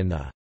harvested in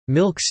the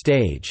milk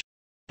stage,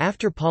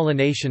 after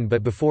pollination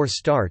but before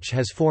starch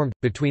has formed,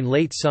 between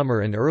late summer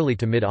and early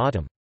to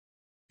mid-autumn.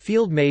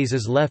 Field maize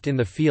is left in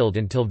the field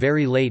until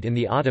very late in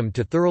the autumn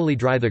to thoroughly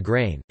dry the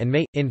grain, and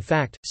may, in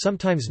fact,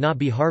 sometimes not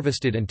be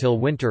harvested until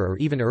winter or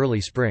even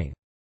early spring.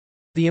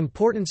 The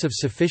importance of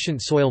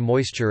sufficient soil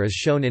moisture is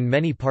shown in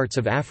many parts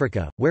of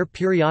Africa, where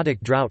periodic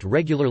drought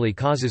regularly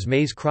causes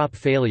maize crop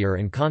failure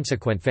and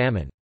consequent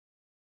famine.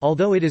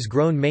 Although it is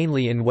grown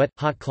mainly in wet,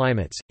 hot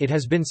climates, it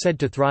has been said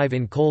to thrive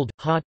in cold,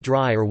 hot,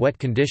 dry or wet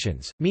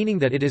conditions, meaning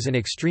that it is an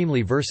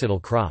extremely versatile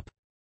crop.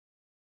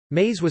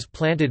 Maize was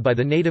planted by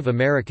the Native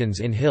Americans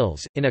in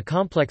hills, in a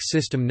complex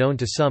system known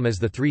to some as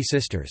the Three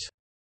Sisters.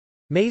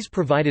 Maize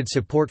provided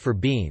support for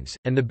beans,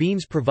 and the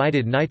beans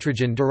provided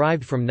nitrogen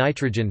derived from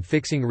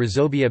nitrogen-fixing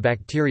rhizobia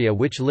bacteria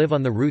which live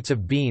on the roots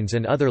of beans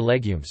and other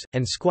legumes,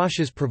 and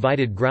squashes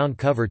provided ground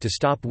cover to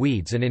stop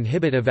weeds and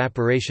inhibit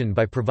evaporation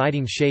by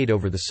providing shade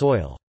over the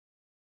soil.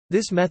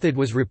 This method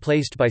was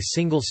replaced by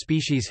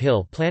single-species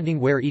hill planting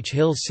where each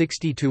hill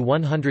 60 to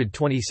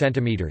 120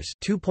 centimeters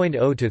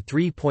 (2.0 to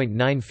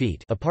 3.9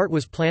 feet) apart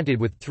was planted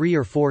with 3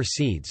 or 4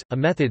 seeds, a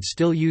method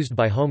still used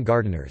by home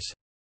gardeners.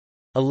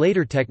 A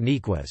later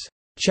technique was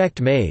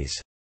checked maize,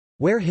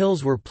 where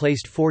hills were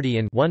placed 40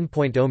 and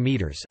 1.0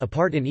 meters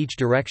apart in each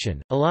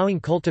direction, allowing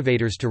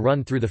cultivators to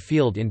run through the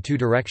field in 2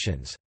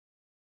 directions.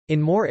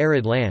 In more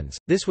arid lands,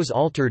 this was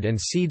altered and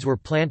seeds were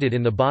planted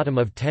in the bottom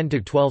of 10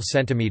 to 12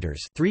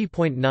 centimeters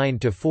 (3.9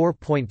 to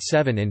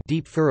 4.7 in)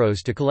 deep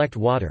furrows to collect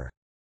water.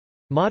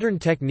 Modern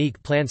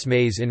technique plants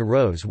maize in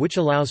rows which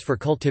allows for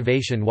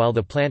cultivation while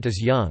the plant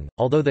is young,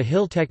 although the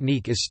hill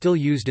technique is still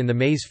used in the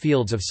maize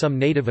fields of some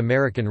Native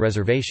American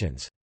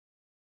reservations.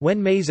 When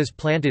maize is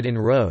planted in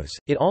rows,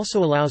 it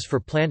also allows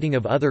for planting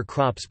of other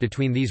crops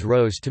between these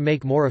rows to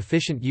make more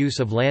efficient use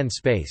of land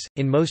space.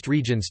 In most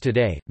regions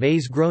today,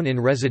 maize grown in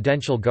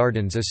residential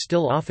gardens is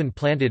still often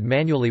planted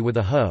manually with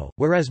a hoe,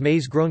 whereas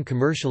maize grown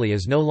commercially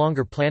is no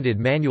longer planted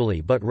manually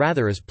but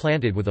rather is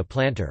planted with a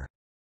planter.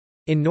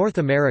 In North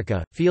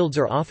America, fields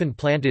are often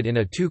planted in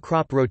a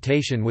 2-crop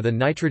rotation with a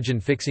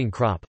nitrogen-fixing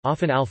crop,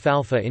 often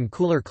alfalfa in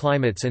cooler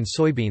climates and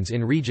soybeans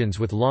in regions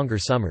with longer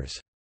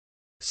summers.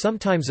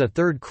 Sometimes a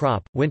 3rd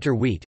crop, winter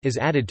wheat, is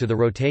added to the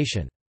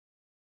rotation.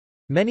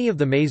 Many of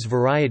the maize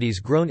varieties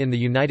grown in the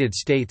United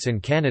States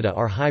and Canada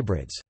are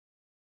hybrids.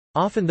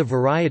 Often the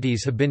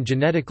varieties have been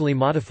genetically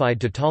modified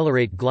to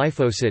tolerate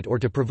glyphosate or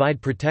to provide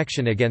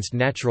protection against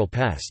natural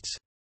pests.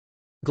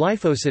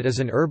 Glyphosate is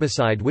an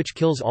herbicide which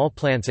kills all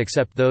plants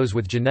except those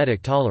with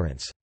genetic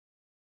tolerance.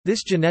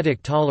 This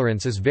genetic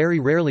tolerance is very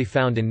rarely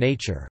found in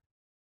nature.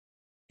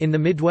 In the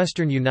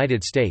Midwestern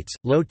United States,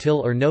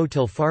 low-till or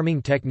no-till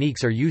farming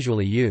techniques are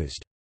usually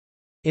used.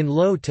 In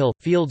low-till,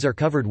 fields are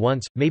covered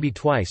once, maybe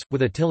twice,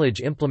 with a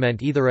tillage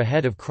implement either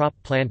ahead of crop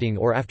planting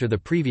or after the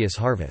previous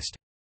harvest.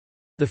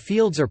 The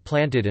fields are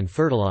planted and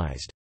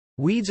fertilized.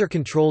 Weeds are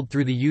controlled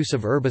through the use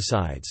of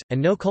herbicides,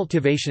 and no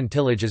cultivation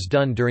tillage is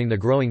done during the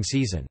growing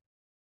season.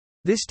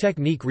 This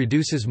technique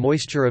reduces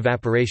moisture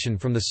evaporation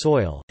from the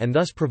soil, and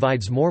thus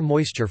provides more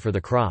moisture for the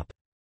crop.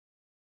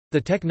 The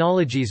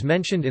technologies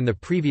mentioned in the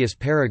previous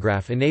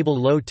paragraph enable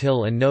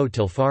low-till and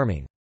no-till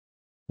farming.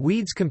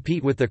 Weeds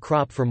compete with the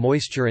crop for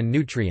moisture and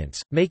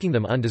nutrients, making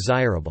them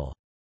undesirable.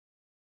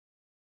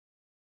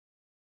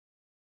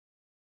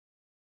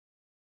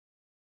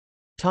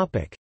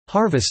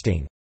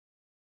 Harvesting.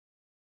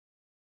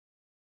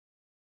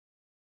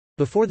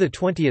 Before the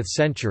 20th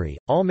century,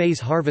 all maize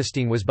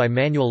harvesting was by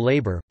manual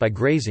labor, by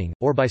grazing,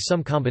 or by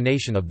some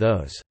combination of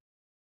those.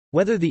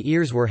 Whether the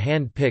ears were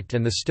hand-picked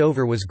and the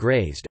stover was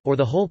grazed, or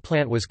the whole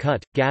plant was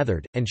cut,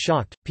 gathered, and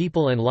shocked,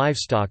 people and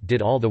livestock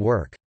did all the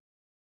work.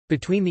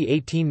 Between the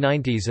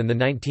 1890s and the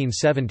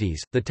 1970s,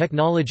 the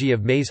technology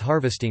of maize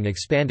harvesting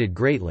expanded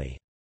greatly.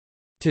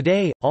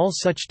 Today, all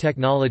such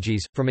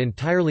technologies, from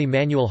entirely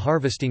manual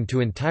harvesting to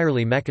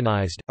entirely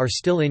mechanized, are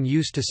still in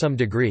use to some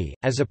degree,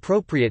 as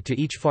appropriate to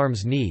each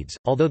farm's needs,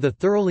 although the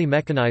thoroughly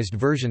mechanized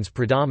versions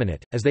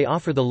predominate, as they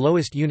offer the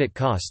lowest unit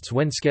costs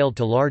when scaled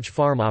to large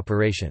farm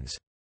operations.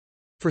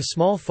 For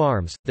small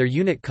farms, their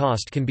unit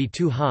cost can be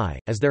too high,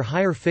 as their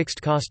higher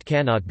fixed cost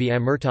cannot be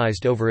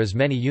amortized over as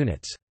many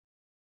units.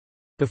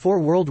 Before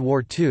World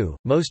War II,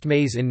 most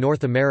maize in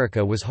North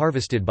America was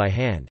harvested by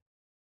hand.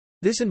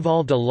 This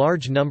involved a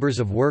large numbers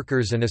of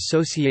workers and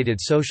associated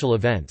social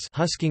events,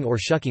 husking or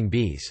shucking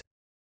bees.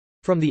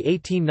 From the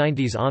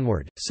 1890s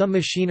onward, some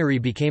machinery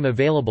became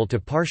available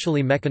to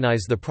partially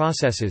mechanize the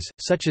processes,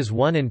 such as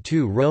 1- and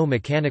 2-row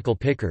mechanical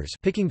pickers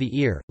picking the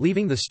ear,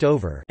 leaving the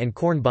stover, and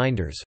corn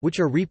binders, which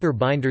are reaper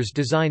binders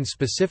designed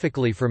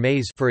specifically for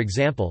maize, for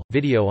example,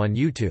 video on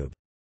YouTube.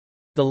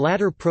 The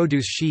latter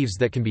produce sheaves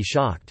that can be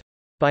shocked.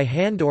 By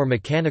hand or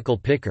mechanical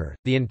picker,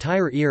 the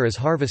entire ear is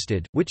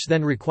harvested, which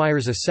then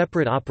requires a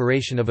separate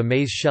operation of a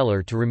maize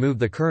sheller to remove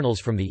the kernels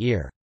from the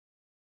ear.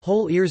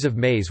 Whole ears of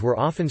maize were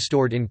often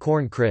stored in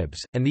corn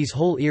cribs, and these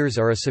whole ears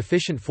are a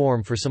sufficient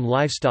form for some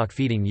livestock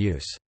feeding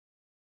use.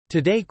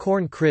 Today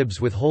corn cribs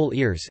with whole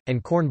ears,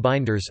 and corn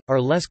binders, are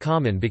less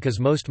common because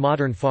most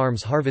modern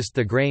farms harvest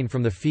the grain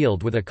from the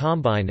field with a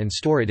combine and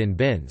store it in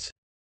bins.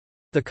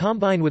 The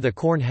combine with a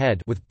corn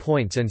head with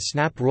points and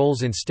snap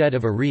rolls instead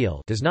of a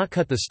reel does not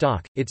cut the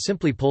stalk, it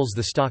simply pulls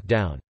the stalk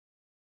down.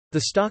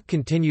 The stalk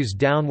continues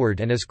downward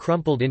and is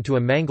crumpled into a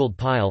mangled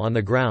pile on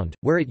the ground,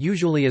 where it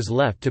usually is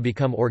left to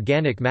become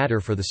organic matter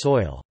for the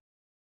soil.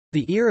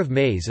 The ear of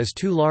maize is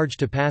too large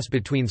to pass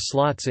between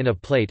slots in a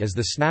plate as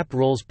the snap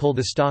rolls pull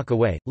the stalk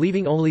away,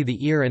 leaving only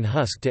the ear and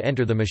husk to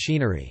enter the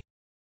machinery.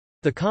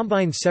 The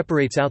combine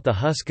separates out the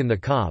husk and the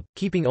cob,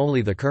 keeping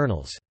only the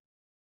kernels.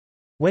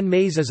 When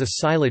maize is a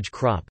silage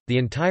crop, the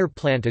entire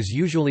plant is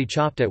usually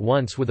chopped at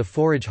once with a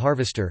forage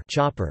harvester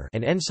chopper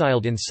and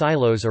ensiled in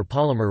silos or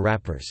polymer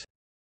wrappers.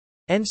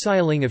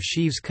 Ensiling of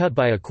sheaves cut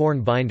by a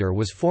corn binder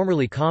was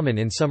formerly common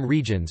in some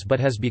regions but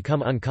has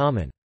become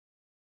uncommon.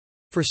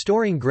 For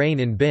storing grain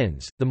in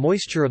bins, the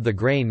moisture of the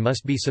grain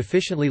must be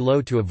sufficiently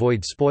low to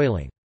avoid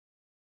spoiling.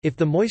 If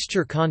the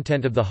moisture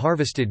content of the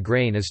harvested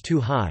grain is too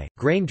high,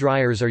 grain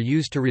dryers are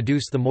used to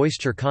reduce the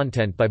moisture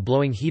content by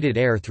blowing heated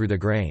air through the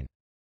grain.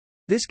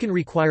 This can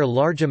require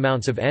large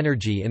amounts of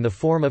energy in the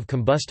form of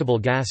combustible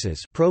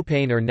gases,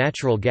 propane or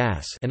natural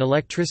gas, and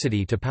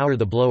electricity to power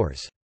the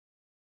blowers.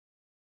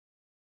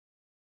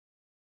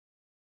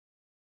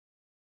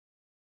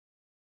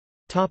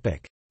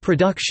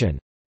 Production.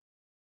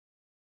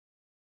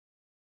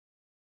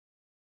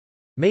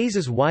 Maize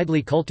is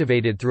widely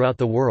cultivated throughout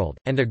the world,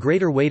 and a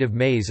greater weight of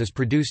maize is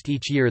produced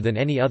each year than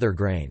any other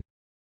grain.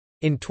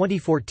 In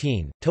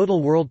 2014,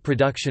 total world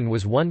production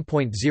was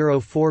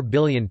 1.04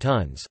 billion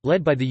tons,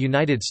 led by the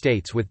United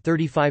States with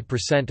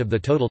 35% of the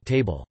total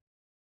table.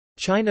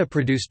 China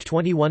produced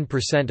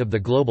 21% of the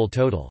global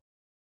total.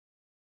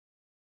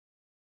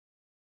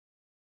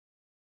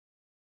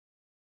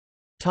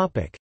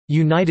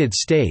 United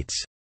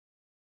States.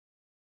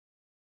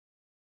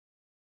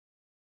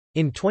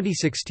 In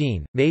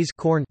 2016, maize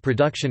corn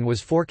production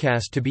was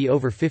forecast to be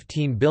over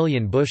 15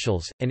 billion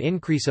bushels, an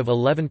increase of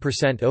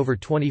 11% over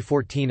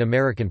 2014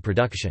 American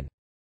production.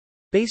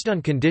 Based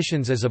on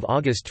conditions as of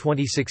August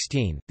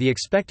 2016, the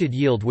expected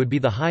yield would be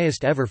the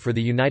highest ever for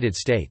the United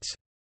States.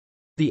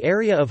 The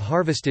area of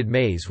harvested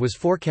maize was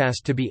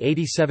forecast to be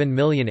 87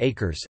 million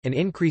acres, an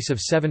increase of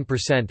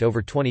 7%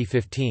 over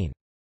 2015.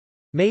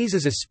 Maize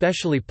is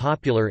especially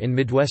popular in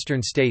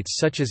Midwestern states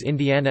such as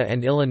Indiana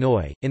and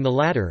Illinois. In the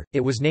latter,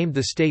 it was named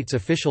the state's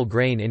official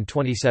grain in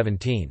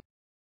 2017.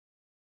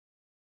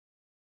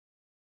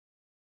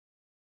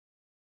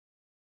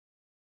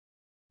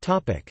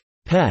 Topic: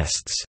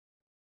 Pests.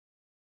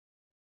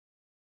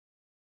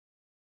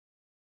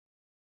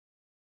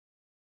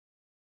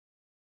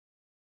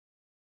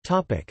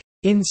 Topic: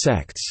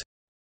 Insects.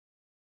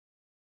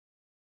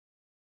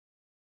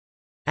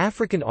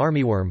 African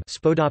armyworm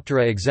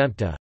Spodoptera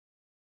exempta.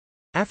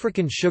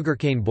 African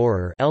sugarcane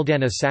borer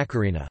Eldana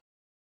saccharina.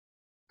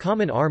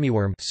 Common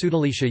armyworm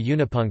Pseudolicia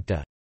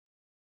unipuncta.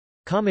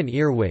 Common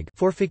earwig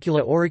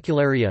Forficula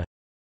auricularia.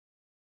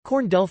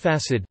 Corn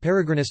delphacid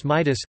Peregrinus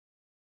mitis.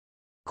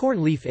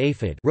 Corn leaf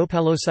aphid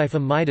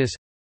Rhopalocipha mitis.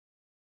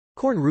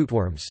 Corn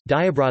rootworms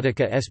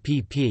Diabrotica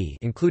spp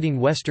including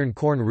western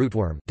corn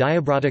rootworm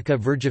Diabrotica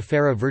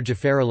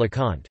virgifera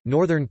lacante,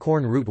 northern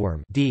corn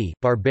rootworm D.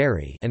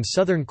 barberi and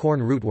southern corn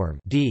rootworm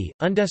D.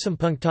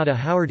 undecimpunctata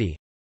howardi.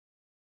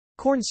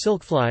 Corn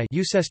silkfly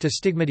Eucesta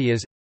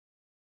stigmatias.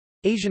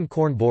 Asian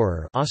corn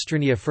borer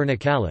Ostrinia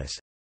furnicalis.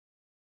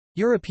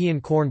 European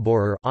corn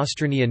borer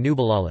Ostrinia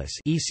nubilalis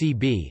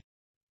ECB.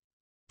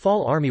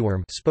 Fall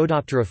armyworm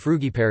Spodoptera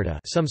frugiperta.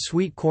 Some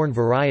sweet corn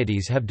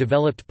varieties have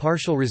developed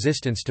partial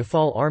resistance to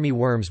fall army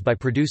worms by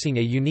producing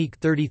a unique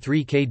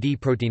 33Kd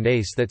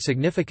proteinase that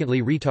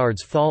significantly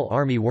retards fall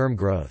army worm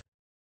growth.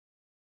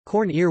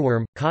 Corn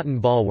earworm, cotton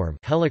ballworm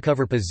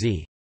Helicoverpa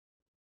z.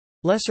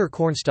 Lesser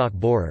cornstalk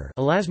borer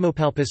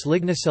Elasmopalpus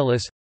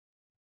lignicellus.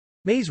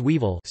 Maize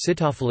weevil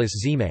Cytophilus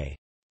zeme.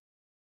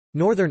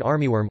 Northern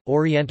armyworm,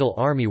 oriental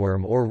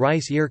armyworm or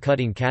rice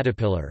ear-cutting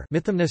caterpillar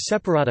Mithymna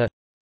separata.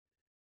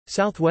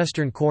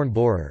 Southwestern corn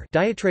borer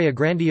Diatrea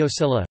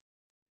grandiosella.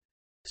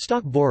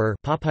 Stalk borer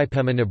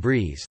Papipema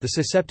nabres. The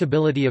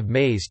susceptibility of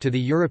maize to the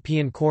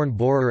European corn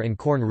borer and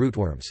corn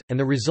rootworms, and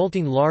the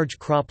resulting large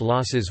crop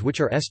losses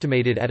which are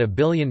estimated at $1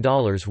 billion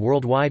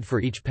worldwide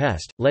for each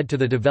pest, led to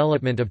the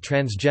development of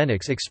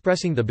transgenics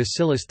expressing the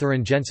Bacillus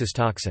thuringiensis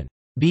toxin.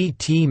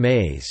 Bt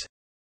maize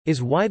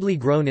is widely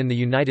grown in the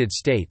United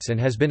States and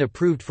has been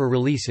approved for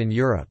release in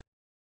Europe.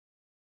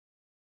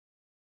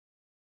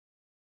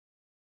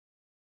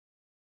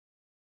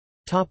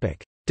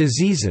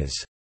 Diseases.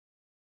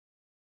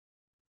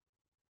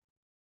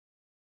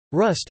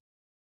 Rust.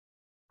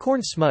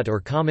 Corn smut or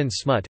common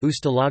smut,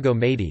 Ustalago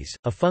maides,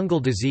 a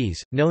fungal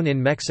disease, known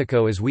in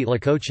Mexico as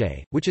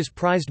huitlacoche, which is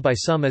prized by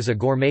some as a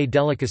gourmet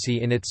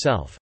delicacy in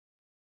itself.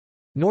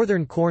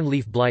 Northern corn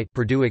leaf blight,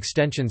 Purdue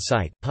Extension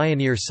Site,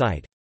 Pioneer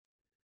Site.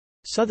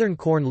 Southern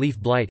corn leaf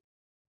blight.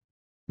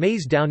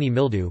 Maize downy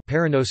mildew,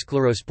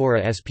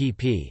 Paranosclerospora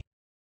spp.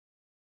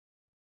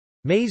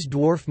 Maize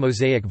dwarf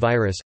mosaic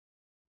virus.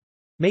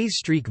 Maize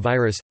streak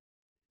virus.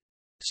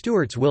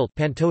 Stewart's wilt,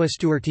 Pantoa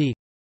stewarti.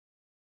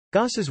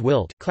 Goss's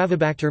wilt,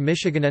 Clavibacter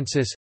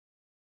michiganensis.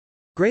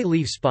 Gray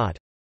leaf spot.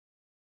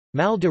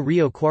 Mal de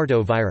Rio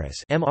Cuarto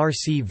virus,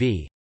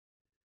 MRCV.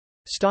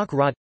 Stalk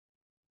rot.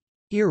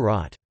 Ear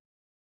rot.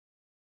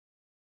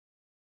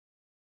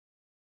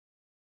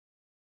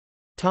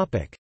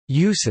 Topic: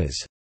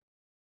 Uses.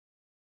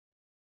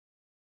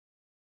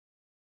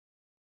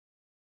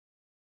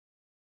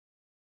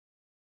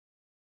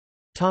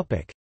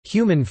 Topic: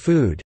 Human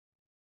food.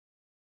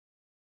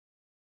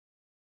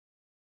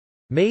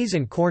 Maize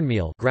and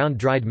cornmeal, ground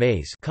dried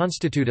maize,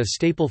 constitute a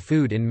staple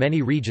food in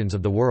many regions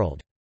of the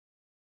world.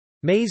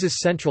 Maize is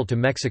central to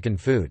Mexican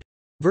food.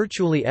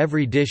 Virtually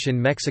every dish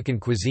in Mexican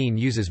cuisine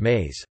uses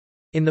maize.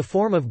 In the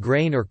form of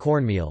grain or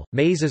cornmeal,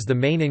 maize is the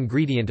main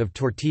ingredient of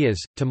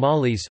tortillas,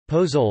 tamales,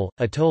 pozole,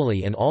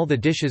 atole and all the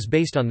dishes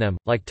based on them,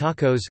 like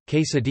tacos,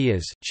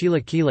 quesadillas,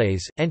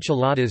 chilaquiles,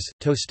 enchiladas,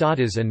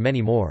 tostadas and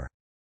many more.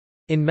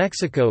 In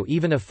Mexico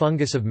even a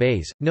fungus of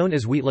maize, known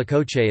as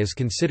huitlacoche is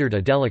considered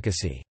a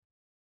delicacy.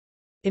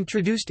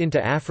 Introduced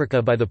into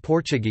Africa by the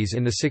Portuguese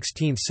in the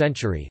 16th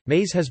century,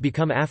 maize has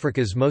become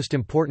Africa's most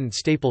important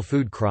staple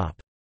food crop.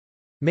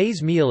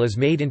 Maize meal is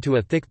made into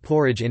a thick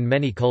porridge in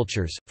many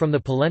cultures, from the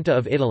polenta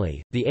of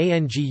Italy, the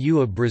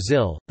angu of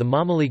Brazil, the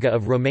mamaliga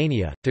of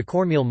Romania, to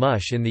cornmeal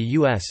mush in the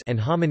US and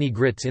hominy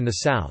grits in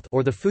the south,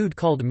 or the food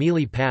called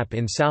mealie pap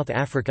in South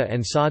Africa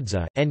and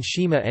sadza,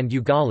 nshima and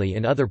ugali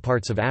in other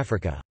parts of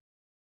Africa.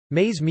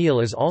 Maize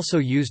meal is also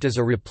used as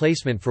a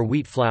replacement for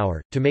wheat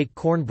flour, to make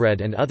cornbread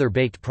and other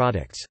baked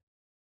products.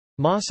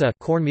 Masa,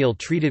 cornmeal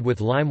treated with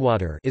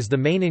limewater, is the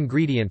main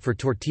ingredient for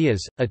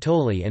tortillas,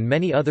 atole and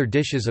many other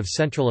dishes of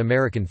Central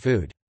American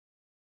food.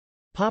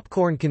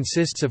 Popcorn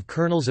consists of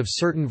kernels of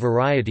certain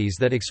varieties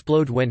that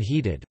explode when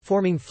heated,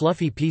 forming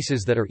fluffy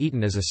pieces that are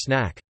eaten as a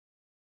snack.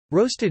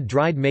 Roasted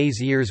dried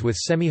maize ears with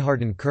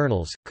semi-hardened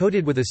kernels,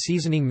 coated with a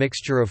seasoning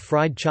mixture of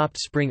fried chopped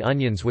spring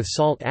onions with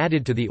salt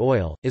added to the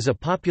oil, is a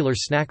popular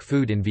snack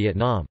food in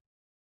Vietnam.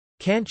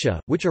 Cancha,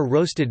 which are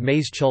roasted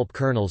maize chulp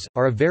kernels,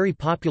 are a very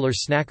popular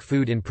snack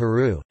food in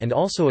Peru, and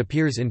also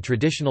appears in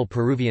traditional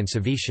Peruvian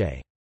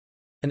ceviche.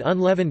 An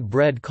unleavened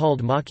bread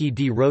called maki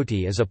di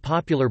roti is a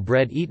popular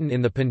bread eaten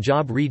in the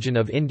Punjab region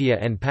of India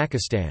and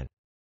Pakistan.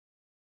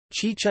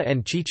 Chicha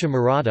and chicha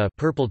morada,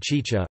 purple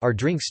chicha, are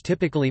drinks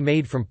typically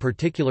made from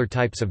particular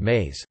types of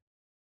maize.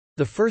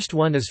 The first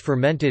one is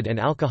fermented and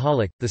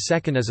alcoholic, the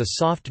second is a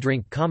soft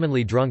drink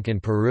commonly drunk in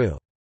Peru.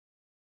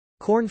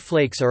 Corn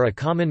flakes are a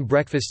common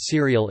breakfast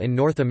cereal in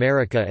North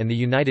America and the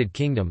United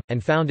Kingdom,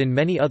 and found in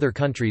many other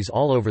countries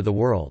all over the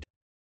world.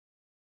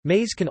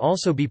 Maize can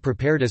also be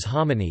prepared as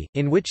hominy,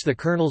 in which the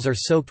kernels are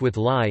soaked with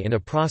lye in a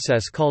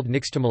process called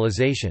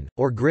nixtamalization,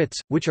 or grits,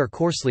 which are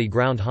coarsely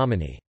ground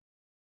hominy.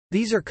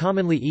 These are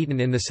commonly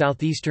eaten in the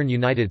southeastern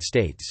United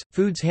States,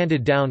 foods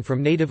handed down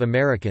from Native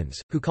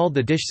Americans, who called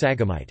the dish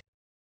sagamite.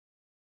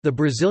 The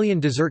Brazilian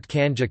dessert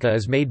canjica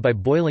is made by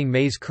boiling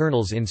maize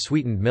kernels in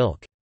sweetened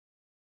milk.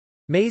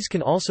 Maize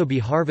can also be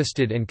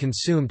harvested and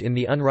consumed in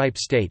the unripe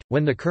state,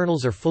 when the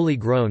kernels are fully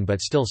grown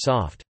but still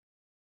soft.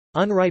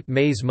 Unripe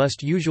maize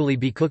must usually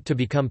be cooked to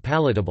become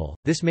palatable.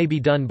 This may be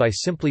done by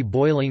simply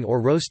boiling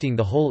or roasting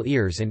the whole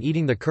ears and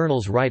eating the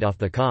kernels right off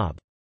the cob.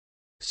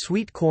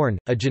 Sweet corn,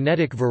 a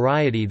genetic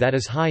variety that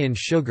is high in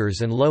sugars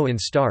and low in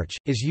starch,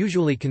 is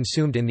usually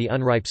consumed in the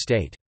unripe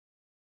state.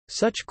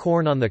 Such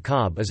corn on the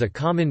cob is a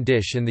common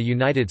dish in the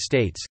United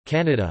States,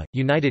 Canada,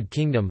 United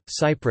Kingdom,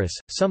 Cyprus,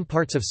 some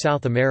parts of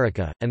South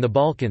America, and the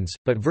Balkans,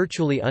 but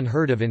virtually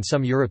unheard of in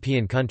some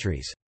European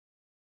countries.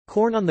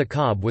 Corn on the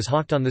cob was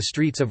hawked on the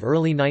streets of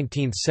early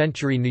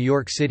 19th-century New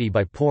York City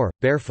by poor,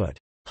 barefoot,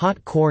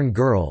 hot corn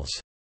girls,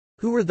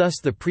 who were thus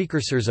the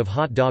precursors of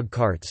hot dog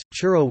carts,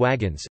 churro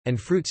wagons, and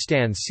fruit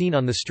stands seen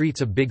on the streets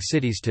of big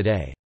cities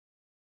today.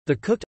 The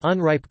cooked,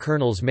 unripe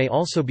kernels may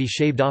also be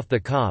shaved off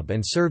the cob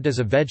and served as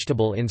a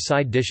vegetable in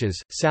side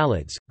dishes,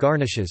 salads,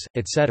 garnishes,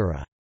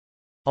 etc.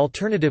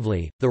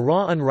 Alternatively, the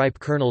raw unripe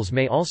kernels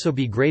may also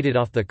be grated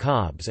off the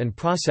cobs and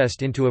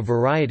processed into a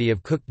variety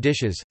of cooked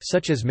dishes,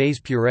 such as maize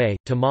puree,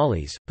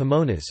 tamales,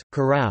 pomonas,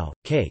 curao,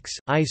 cakes,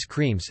 ice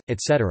creams,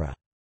 etc.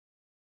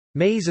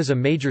 Maize is a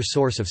major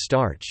source of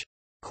starch.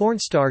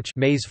 Cornstarch,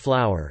 maize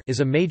flour, is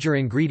a major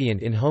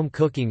ingredient in home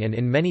cooking and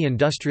in many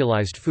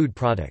industrialized food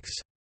products.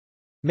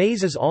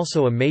 Maize is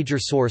also a major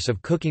source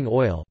of cooking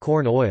oil,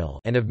 corn oil,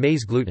 and of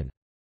maize gluten.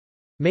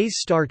 Maize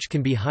starch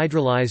can be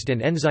hydrolyzed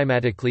and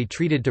enzymatically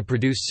treated to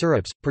produce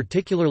syrups,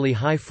 particularly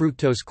high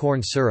fructose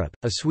corn syrup,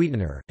 a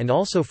sweetener, and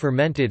also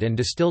fermented and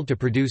distilled to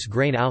produce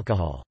grain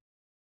alcohol.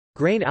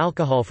 Grain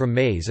alcohol from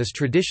maize is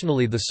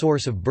traditionally the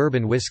source of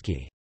bourbon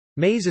whiskey.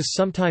 Maize is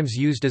sometimes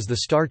used as the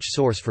starch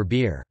source for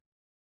beer.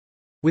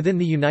 Within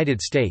the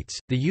United States,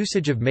 the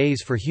usage of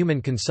maize for human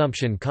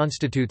consumption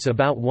constitutes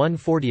about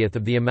 1/40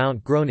 of the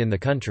amount grown in the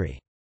country.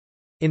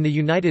 In the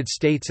United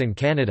States and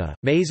Canada,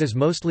 maize is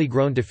mostly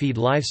grown to feed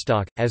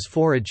livestock, as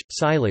forage,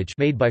 silage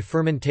made by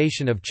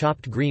fermentation of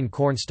chopped green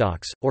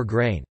cornstalks, or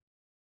grain.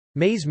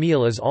 Maize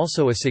meal is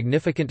also a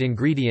significant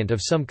ingredient of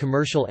some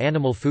commercial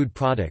animal food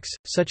products,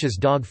 such as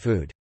dog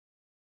food.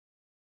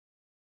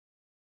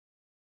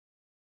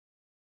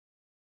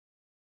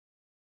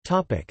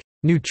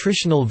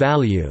 Nutritional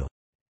value.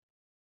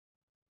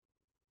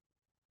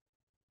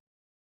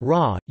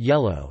 Raw,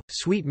 yellow,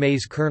 sweet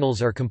maize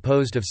kernels are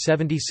composed of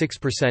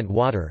 76%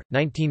 water,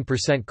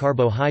 19%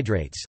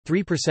 carbohydrates,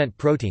 3%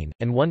 protein,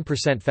 and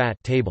 1% fat.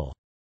 Table.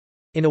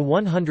 In a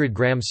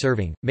 100-gram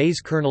serving,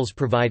 maize kernels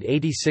provide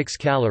 86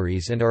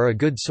 calories and are a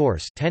good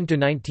source 10 to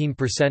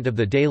 19% of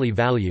the daily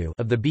value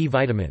of the B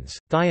vitamins,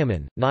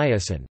 thiamine,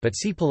 niacin, but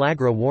see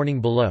Pellagra warning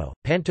below,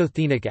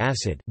 pantothenic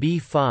acid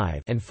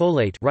B5 and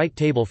folate. Right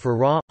table for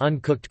raw,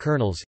 uncooked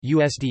kernels,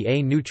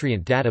 USDA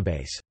nutrient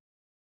database.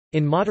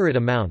 In moderate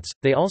amounts,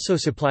 they also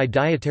supply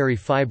dietary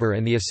fiber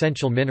and the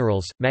essential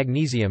minerals,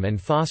 magnesium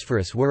and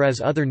phosphorus, whereas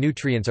other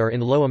nutrients are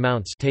in low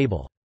amounts.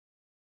 Table.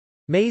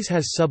 Maize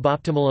has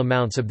suboptimal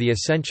amounts of the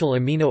essential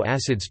amino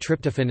acids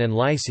tryptophan and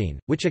lysine,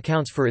 which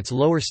accounts for its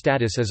lower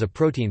status as a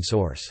protein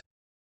source.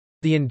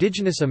 The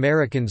indigenous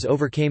Americans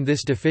overcame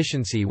this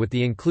deficiency with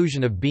the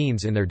inclusion of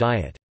beans in their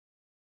diet.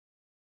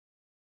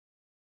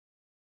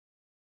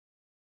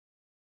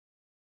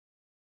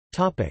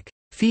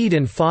 Feed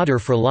and fodder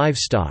for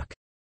livestock.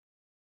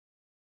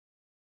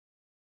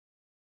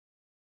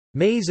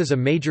 Maize is a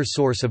major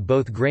source of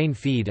both grain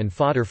feed and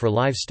fodder for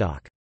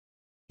livestock.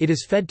 It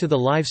is fed to the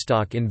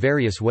livestock in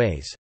various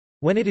ways.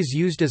 When it is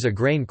used as a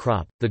grain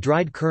crop, the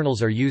dried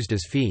kernels are used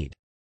as feed.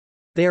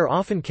 They are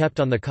often kept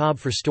on the cob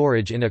for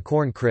storage in a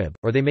corn crib,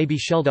 or they may be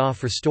shelled off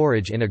for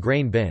storage in a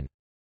grain bin.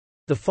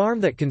 The farm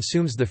that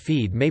consumes the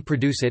feed may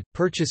produce it,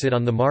 purchase it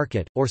on the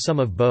market, or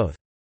some of both.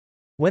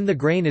 When the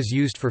grain is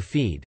used for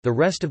feed, the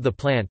rest of the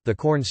plant, the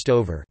corn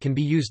stover, can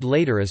be used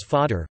later as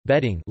fodder,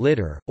 bedding,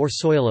 litter, or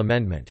soil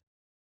amendment.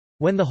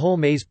 When the whole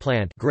maize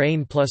plant,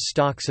 grain plus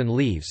stalks and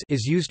leaves,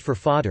 is used for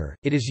fodder,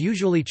 it is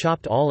usually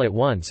chopped all at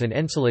once and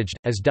ensilaged,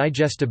 as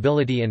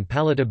digestibility and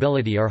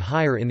palatability are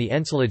higher in the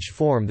ensilaged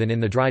form than in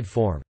the dried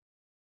form.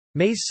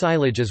 Maize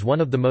silage is one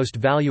of the most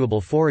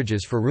valuable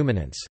forages for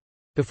ruminants.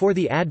 Before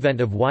the advent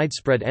of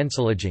widespread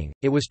ensilaging,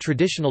 it was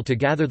traditional to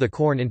gather the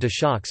corn into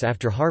shocks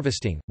after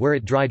harvesting, where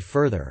it dried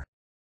further.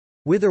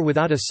 With or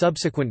without a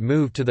subsequent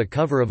move to the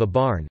cover of a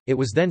barn, it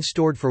was then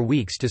stored for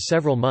weeks to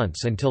several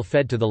months until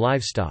fed to the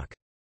livestock.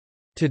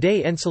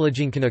 Today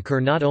ensilaging can occur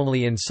not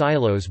only in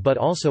silos but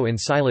also in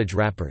silage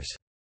wrappers.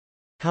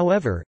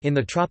 However, in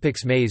the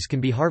tropics maize can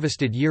be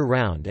harvested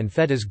year-round and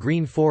fed as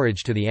green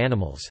forage to the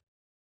animals.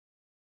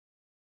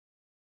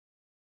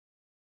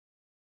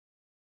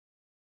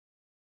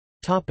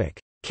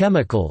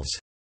 Chemicals.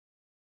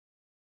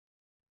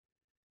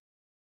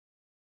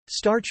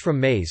 Starch from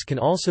maize can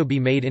also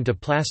be made into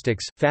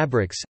plastics,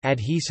 fabrics,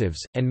 adhesives,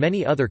 and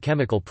many other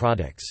chemical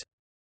products.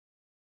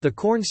 The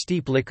corn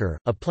steep liquor,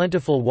 a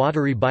plentiful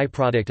watery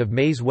byproduct of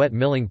maize wet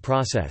milling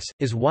process,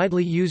 is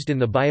widely used in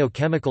the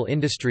biochemical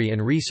industry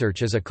and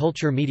research as a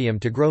culture medium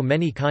to grow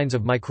many kinds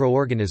of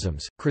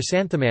microorganisms.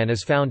 Chrysanthemum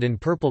is found in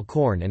purple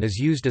corn and is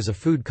used as a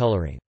food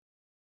coloring.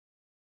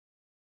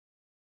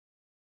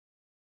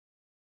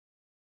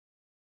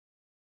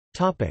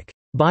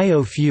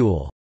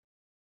 Biofuel.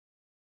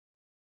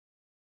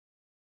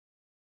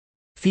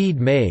 Feed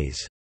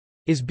maize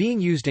is being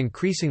used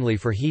increasingly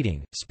for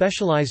heating.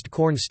 Specialized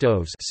corn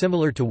stoves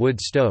similar to wood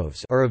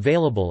stoves are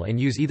available and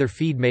use either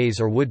feed maize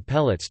or wood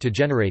pellets to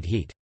generate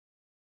heat.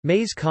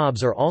 Maize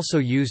cobs are also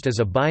used as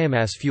a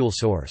biomass fuel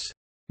source.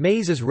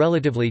 Maize is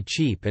relatively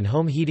cheap and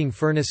home heating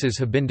furnaces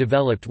have been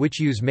developed which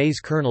use maize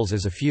kernels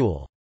as a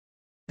fuel.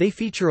 They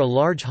feature a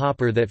large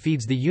hopper that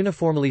feeds the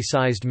uniformly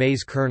sized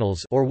maize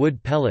kernels or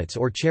wood pellets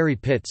or cherry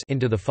pits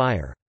into the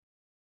fire.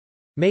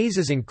 Maize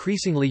is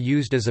increasingly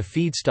used as a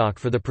feedstock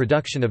for the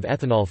production of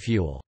ethanol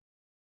fuel.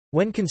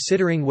 When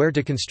considering where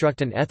to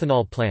construct an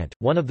ethanol plant,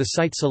 one of the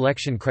site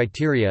selection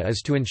criteria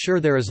is to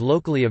ensure there is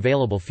locally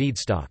available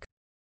feedstock.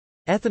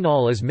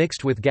 Ethanol is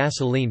mixed with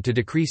gasoline to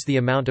decrease the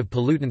amount of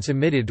pollutants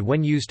emitted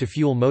when used to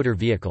fuel motor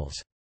vehicles.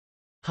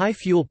 High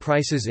fuel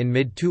prices in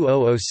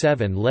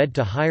mid-2007 led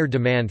to higher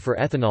demand for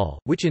ethanol,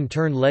 which in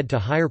turn led to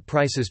higher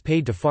prices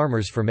paid to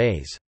farmers for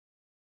maize.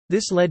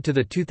 This led to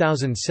the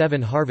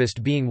 2007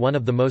 harvest being one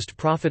of the most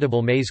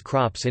profitable maize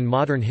crops in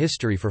modern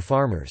history for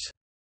farmers.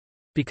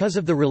 Because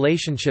of the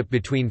relationship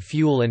between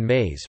fuel and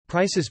maize,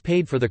 prices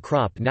paid for the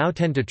crop now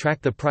tend to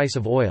track the price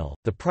of oil.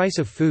 The price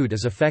of food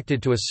is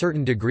affected to a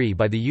certain degree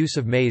by the use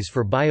of maize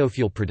for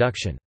biofuel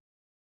production.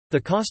 The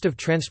cost of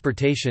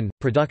transportation,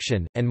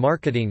 production, and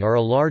marketing are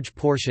a large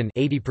portion,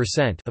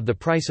 80%, of the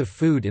price of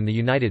food in the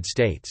United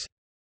States.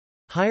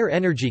 Higher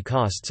energy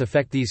costs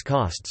affect these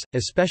costs,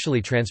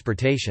 especially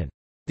transportation.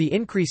 The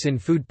increase in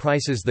food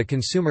prices the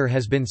consumer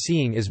has been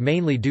seeing is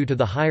mainly due to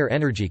the higher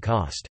energy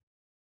cost.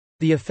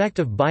 The effect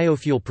of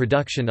biofuel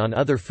production on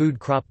other food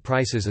crop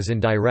prices is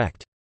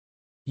indirect.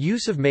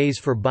 Use of maize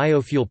for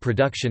biofuel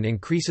production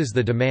increases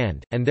the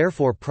demand, and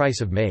therefore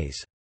price of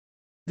maize.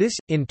 This,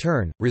 in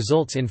turn,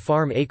 results in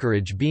farm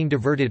acreage being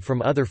diverted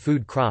from other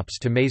food crops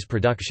to maize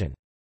production.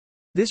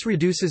 This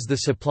reduces the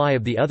supply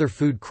of the other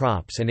food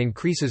crops and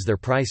increases their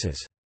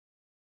prices.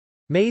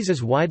 Maize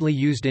is widely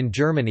used in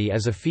Germany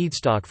as a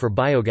feedstock for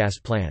biogas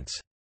plants.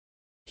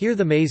 Here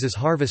the maize is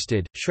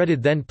harvested,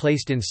 shredded, then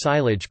placed in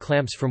silage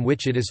clamps from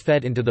which it is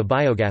fed into the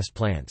biogas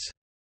plants.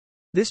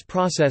 This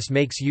process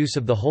makes use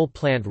of the whole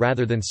plant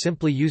rather than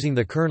simply using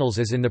the kernels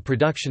as in the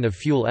production of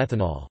fuel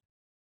ethanol.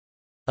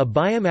 A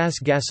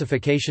biomass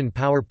gasification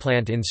power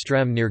plant in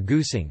Strem near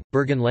Güssing,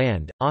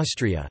 Burgenland,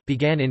 Austria,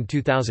 began in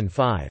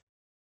 2005.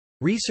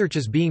 Research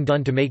is being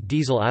done to make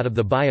diesel out of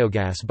the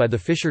biogas by the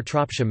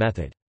Fischer-Tropsch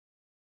method.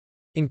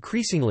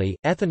 Increasingly,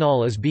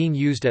 ethanol is being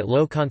used at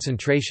low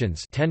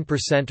concentrations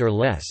 10% or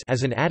less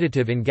as an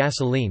additive in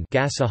gasoline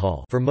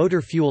for motor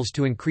fuels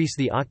to increase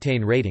the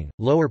octane rating,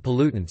 lower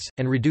pollutants,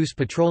 and reduce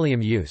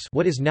petroleum use,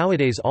 what is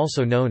nowadays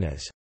also known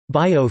as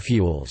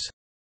biofuels,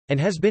 and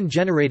has been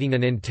generating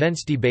an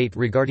intense debate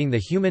regarding the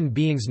human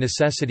being's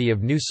necessity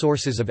of new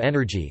sources of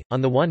energy,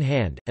 on the one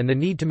hand, and the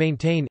need to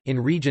maintain, in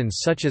regions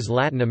such as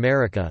Latin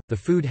America, the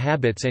food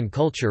habits and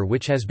culture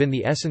which has been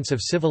the essence of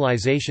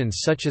civilizations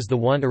such as the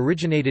one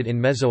originated in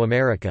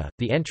Mesoamerica.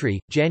 The entry,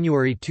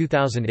 January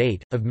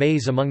 2008, of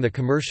maize among the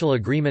commercial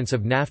agreements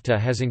of NAFTA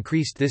has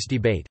increased this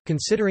debate,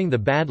 considering the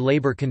bad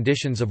labor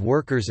conditions of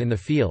workers in the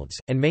fields,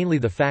 and mainly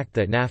the fact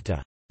that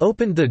NAFTA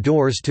opened the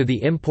doors to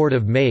the import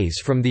of maize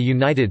from the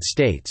United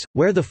States,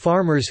 where the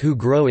farmers who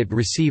grow it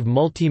receive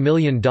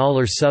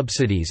multi-million-dollar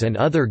subsidies and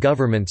other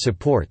government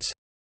supports.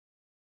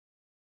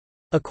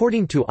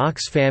 According to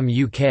Oxfam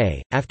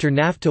UK, after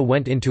NAFTA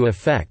went into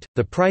effect,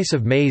 the price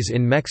of maize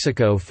in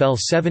Mexico fell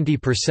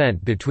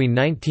 70% between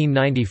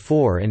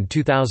 1994 and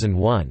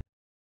 2001.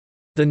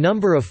 The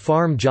number of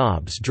farm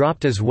jobs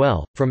dropped as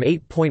well, from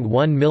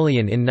 8.1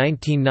 million in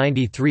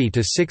 1993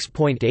 to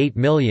 6.8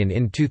 million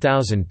in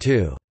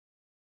 2002.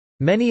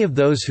 Many of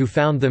those who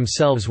found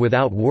themselves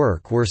without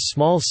work were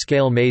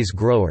small-scale maize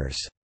growers.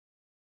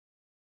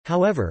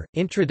 However,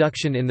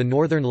 introduction in the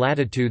northern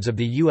latitudes of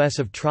the U.S.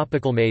 of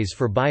tropical maize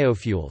for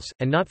biofuels,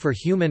 and not for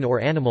human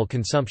or animal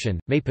consumption,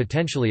 may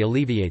potentially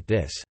alleviate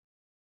this.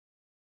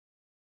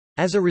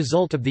 As a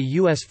result of the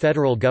U.S.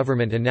 federal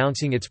government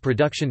announcing its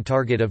production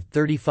target of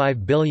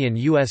 35 billion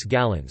U.S.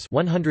 gallons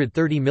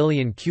 130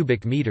 million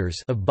cubic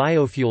meters of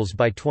biofuels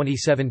by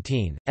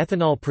 2017,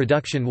 ethanol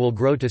production will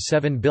grow to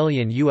 7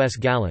 billion U.S.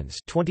 gallons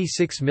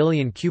 26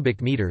 million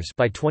cubic meters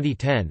by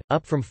 2010,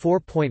 up from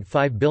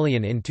 4.5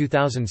 billion in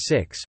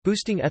 2006,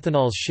 boosting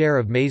ethanol's share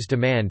of maize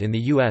demand in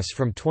the U.S.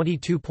 from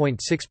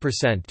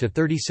 22.6% to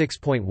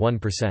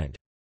 36.1%.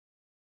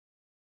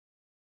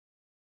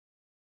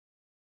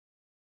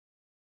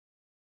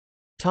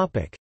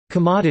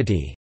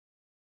 Commodity.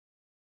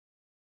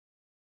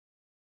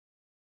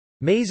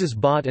 Maize is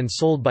bought and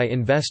sold by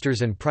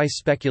investors and price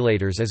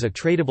speculators as a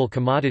tradable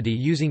commodity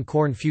using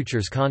corn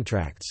futures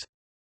contracts.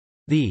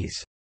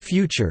 These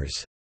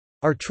futures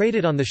are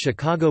traded on the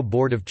Chicago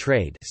Board of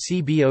Trade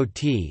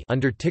 (CBOT)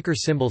 under ticker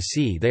symbol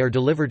C. They are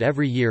delivered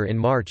every year in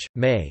March,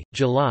 May,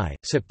 July,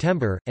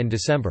 September, and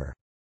December.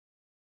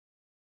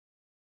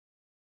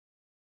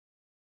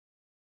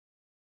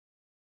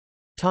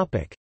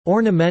 Topic: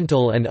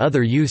 Ornamental and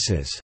other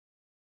uses.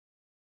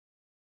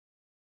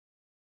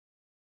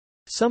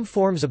 Some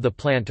forms of the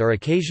plant are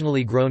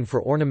occasionally grown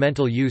for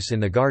ornamental use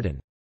in the garden.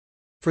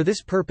 For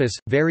this purpose,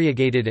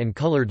 variegated and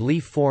colored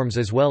leaf forms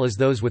as well as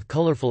those with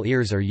colorful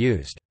ears are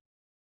used.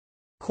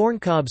 Corn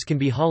cobs can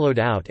be hollowed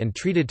out and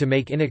treated to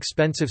make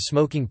inexpensive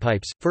smoking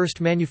pipes, first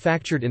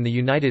manufactured in the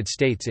United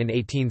States in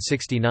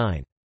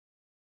 1869.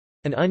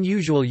 An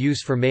unusual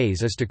use for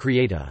maize is to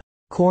create a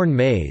corn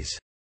maze,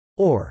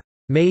 or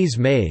maize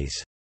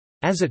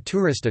as a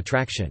tourist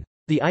attraction.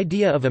 The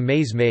idea of a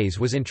maize maze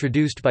was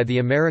introduced by the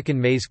American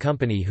Maize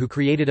Company, who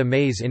created a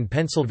maze in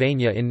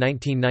Pennsylvania in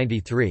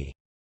 1993.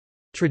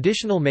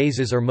 Traditional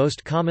mazes are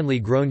most commonly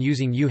grown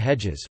using yew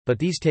hedges, but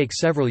these take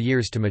several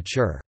years to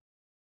mature.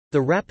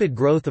 The rapid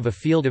growth of a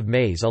field of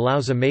maize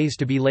allows a maze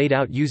to be laid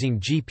out using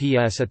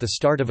GPS at the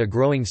start of a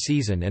growing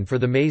season and for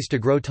the maize to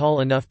grow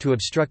tall enough to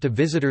obstruct a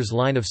visitor's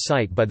line of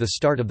sight by the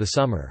start of the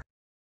summer.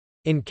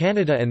 In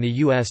Canada and the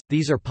U.S.,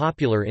 these are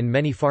popular in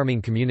many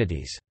farming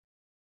communities.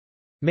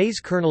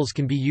 Maize kernels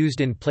can be used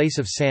in place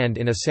of sand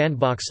in a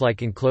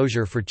sandbox-like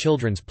enclosure for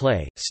children's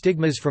play.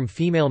 Stigmas from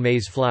female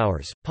maize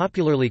flowers,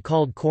 popularly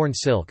called corn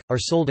silk, are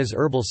sold as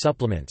herbal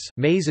supplements.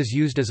 Maize is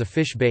used as a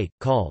fish bait,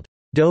 called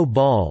dough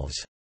balls.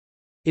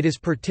 It is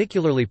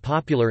particularly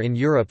popular in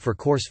Europe for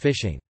coarse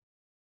fishing.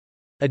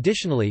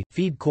 Additionally,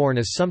 feed corn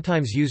is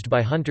sometimes used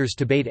by hunters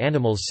to bait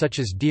animals such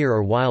as deer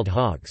or wild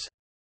hogs.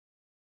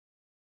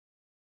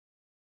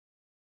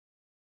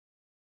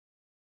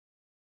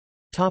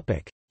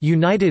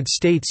 United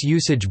States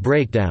usage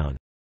breakdown.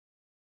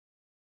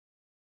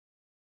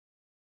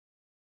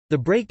 The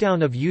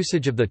breakdown of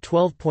usage of the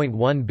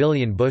 12.1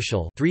 billion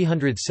bushel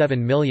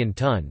 307 million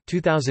ton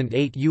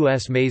 2008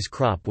 U.S. maize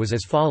crop was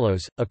as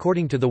follows,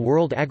 according to the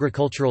World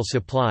Agricultural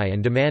Supply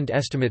and Demand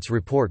Estimates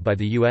report by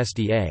the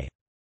USDA.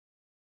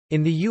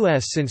 In the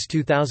U.S. since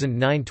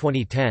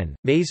 2009–2010,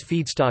 maize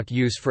feedstock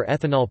use for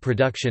ethanol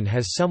production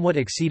has somewhat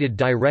exceeded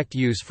direct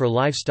use for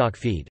livestock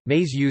feed.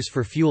 Maize use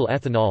for fuel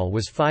ethanol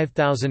was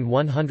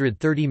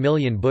 5,130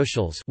 million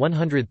bushels,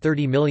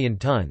 130 million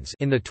tons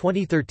in the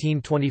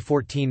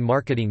 2013–2014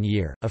 marketing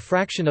year. A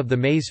fraction of the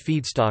maize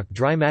feedstock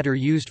dry matter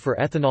used for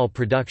ethanol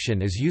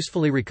production is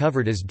usefully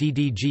recovered as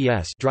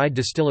DDGS, dried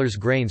distillers'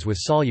 grains with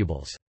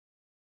solubles.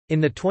 In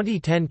the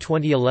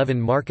 2010–2011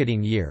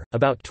 marketing year,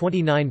 about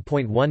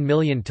 29.1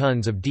 million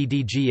tons of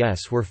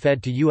DDGS were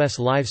fed to U.S.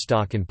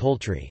 livestock and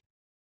poultry.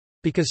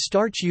 Because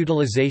starch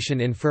utilization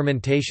in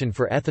fermentation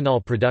for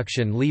ethanol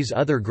production leaves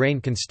other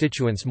grain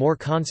constituents more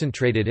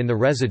concentrated in the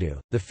residue,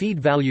 the feed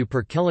value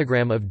per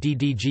kilogram of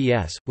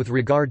DDGS, with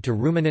regard to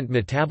ruminant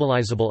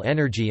metabolizable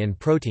energy and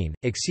protein,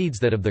 exceeds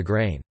that of the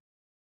grain.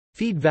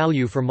 Feed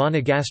value for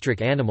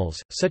monogastric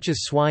animals, such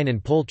as swine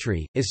and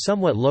poultry, is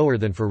somewhat lower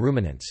than for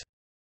ruminants.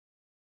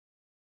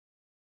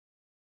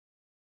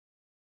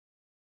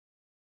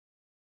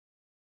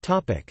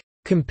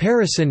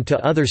 Comparison to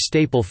other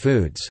staple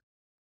foods.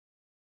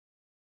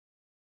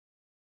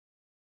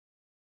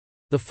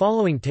 The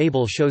following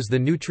table shows the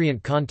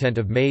nutrient content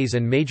of maize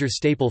and major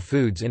staple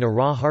foods in a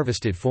raw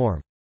harvested form.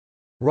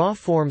 Raw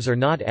forms are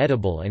not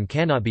edible and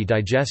cannot be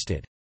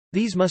digested.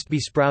 These must be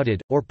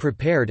sprouted, or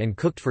prepared and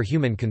cooked for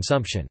human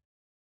consumption.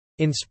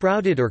 In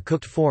sprouted or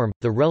cooked form,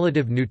 the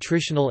relative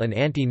nutritional and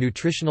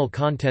anti-nutritional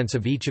contents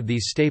of each of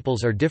these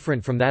staples are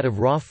different from that of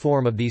raw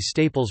form of these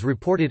staples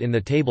reported in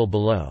the table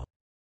below.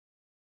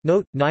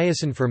 Note: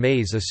 niacin for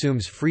maize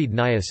assumes freed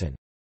niacin.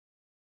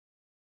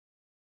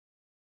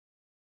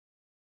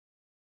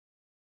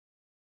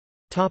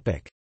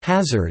 Topic: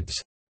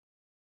 Hazards.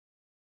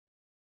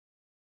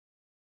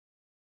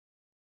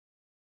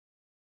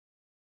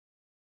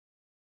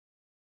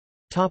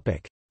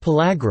 Topic: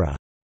 Pellagra.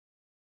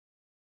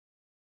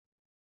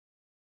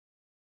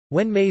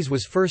 When maize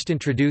was first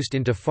introduced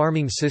into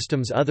farming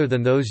systems other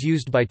than those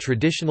used by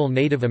traditional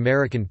Native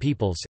American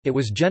peoples, it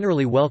was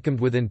generally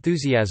welcomed with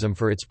enthusiasm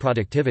for its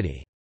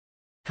productivity.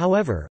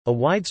 However, a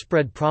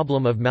widespread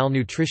problem of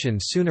malnutrition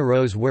soon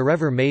arose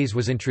wherever maize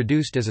was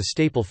introduced as a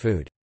staple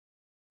food.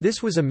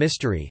 This was a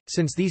mystery,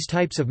 since these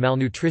types of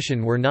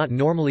malnutrition were not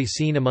normally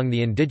seen among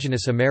the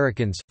indigenous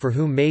Americans, for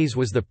whom maize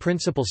was the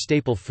principal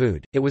staple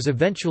food. It was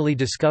eventually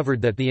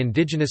discovered that the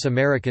indigenous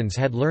Americans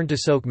had learned to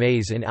soak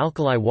maize in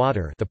alkali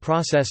water, the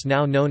process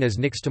now known as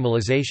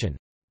nixtamalization,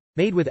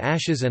 made with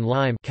ashes and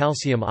lime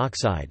calcium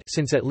oxide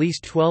since at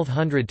least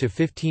 1200 to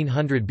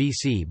 1500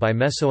 BC by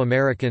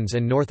Mesoamericans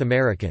and North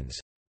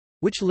Americans,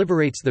 which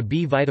liberates the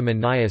B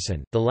vitamin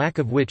niacin, the lack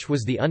of which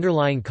was the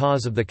underlying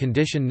cause of the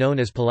condition known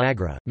as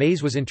pellagra.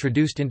 Maize was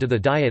introduced into the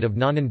diet of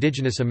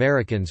non-indigenous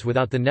Americans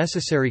without the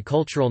necessary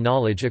cultural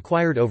knowledge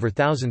acquired over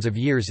thousands of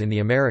years in the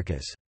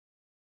Americas.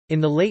 In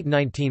the late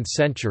 19th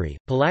century,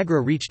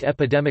 pellagra reached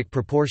epidemic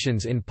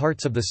proportions in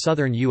parts of the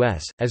southern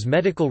U.S., as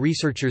medical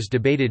researchers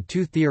debated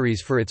two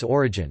theories for its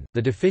origin.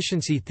 The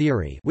deficiency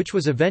theory, which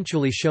was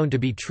eventually shown to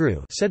be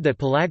true, said that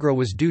pellagra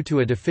was due to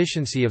a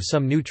deficiency of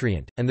some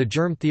nutrient, and the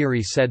germ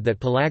theory said that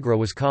pellagra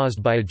was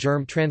caused by a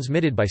germ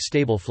transmitted by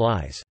stable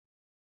flies.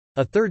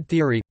 A third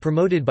theory,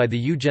 promoted by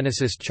the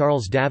eugenicist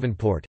Charles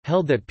Davenport,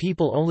 held that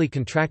people only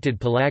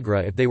contracted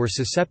pellagra if they were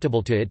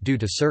susceptible to it due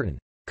to certain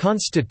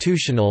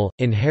constitutional,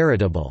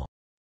 inheritable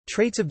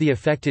traits of the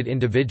affected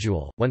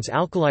individual. Once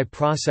alkali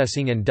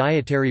processing and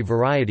dietary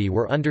variety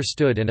were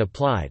understood and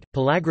applied,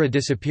 pellagra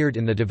disappeared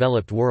in the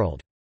developed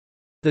world.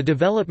 The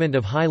development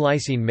of high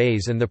lysine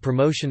maize and the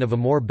promotion of a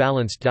more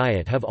balanced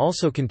diet have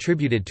also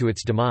contributed to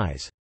its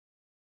demise.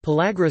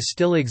 Pellagra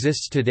still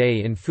exists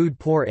today in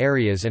food-poor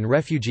areas and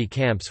refugee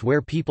camps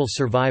where people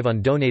survive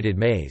on donated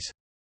maize.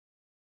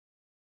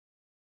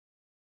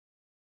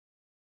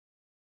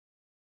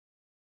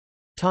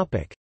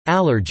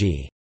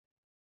 Allergy.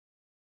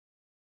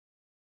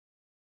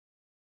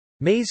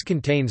 Maize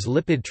contains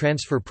lipid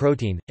transfer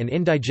protein, an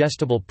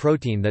indigestible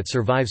protein that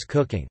survives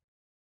cooking.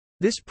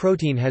 This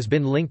protein has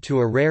been linked to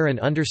a rare and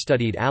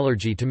understudied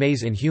allergy to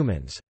maize in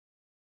humans.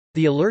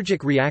 The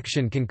allergic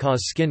reaction can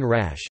cause skin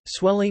rash,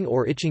 swelling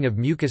or itching of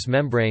mucous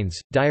membranes,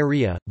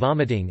 diarrhea,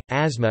 vomiting,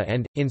 asthma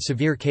and, in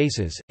severe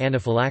cases,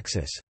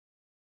 anaphylaxis.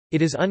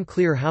 It is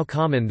unclear how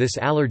common this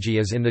allergy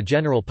is in the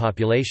general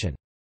population.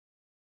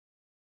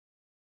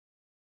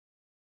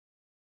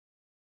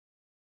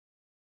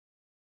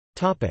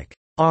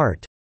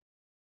 Art.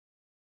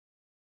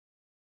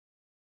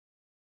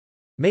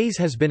 Maize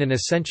has been an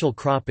essential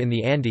crop in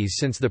the Andes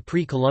since the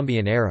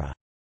pre-Columbian era.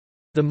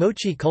 The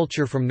mochi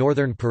culture from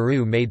northern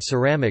Peru made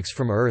ceramics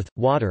from earth,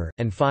 water,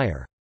 and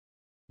fire.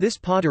 This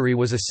pottery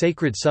was a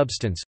sacred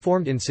substance,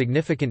 formed in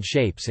significant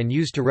shapes and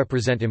used to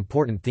represent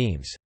important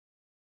themes.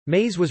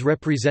 Maize was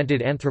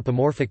represented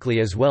anthropomorphically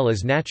as well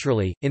as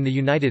naturally. In the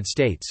United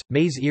States,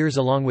 maize ears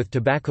along with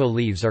tobacco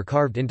leaves are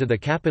carved into the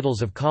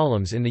capitals of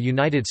columns in the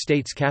United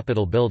States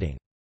Capitol building.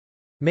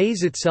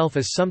 Maize itself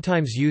is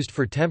sometimes used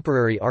for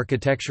temporary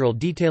architectural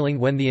detailing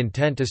when the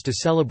intent is to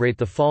celebrate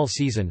the fall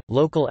season,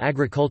 local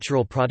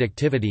agricultural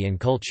productivity and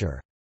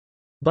culture.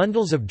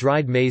 Bundles of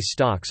dried maize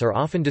stalks are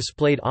often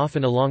displayed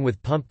along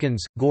with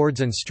pumpkins,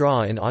 gourds and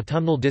straw in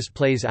autumnal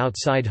displays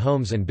outside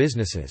homes and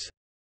businesses.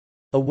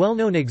 A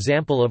well-known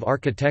example of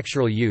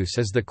architectural use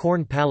is the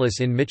Corn Palace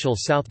in Mitchell,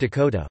 South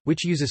Dakota,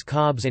 which uses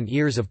cobs and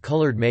ears of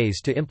colored maize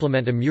to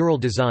implement a mural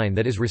design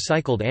that is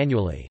recycled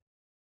annually.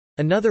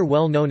 Another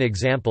well-known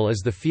example is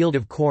the Field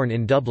of Corn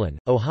in Dublin,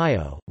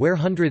 Ohio, where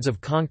hundreds of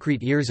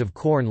concrete ears of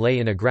corn lay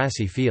in a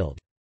grassy field.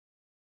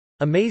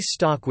 A maize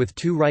stalk with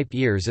 2 ripe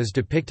ears is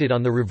depicted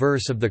on the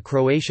reverse of the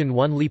Croatian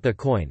 1 lipa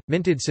coin,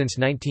 minted since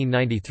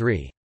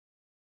 1993.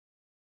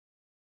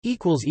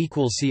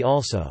 See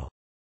also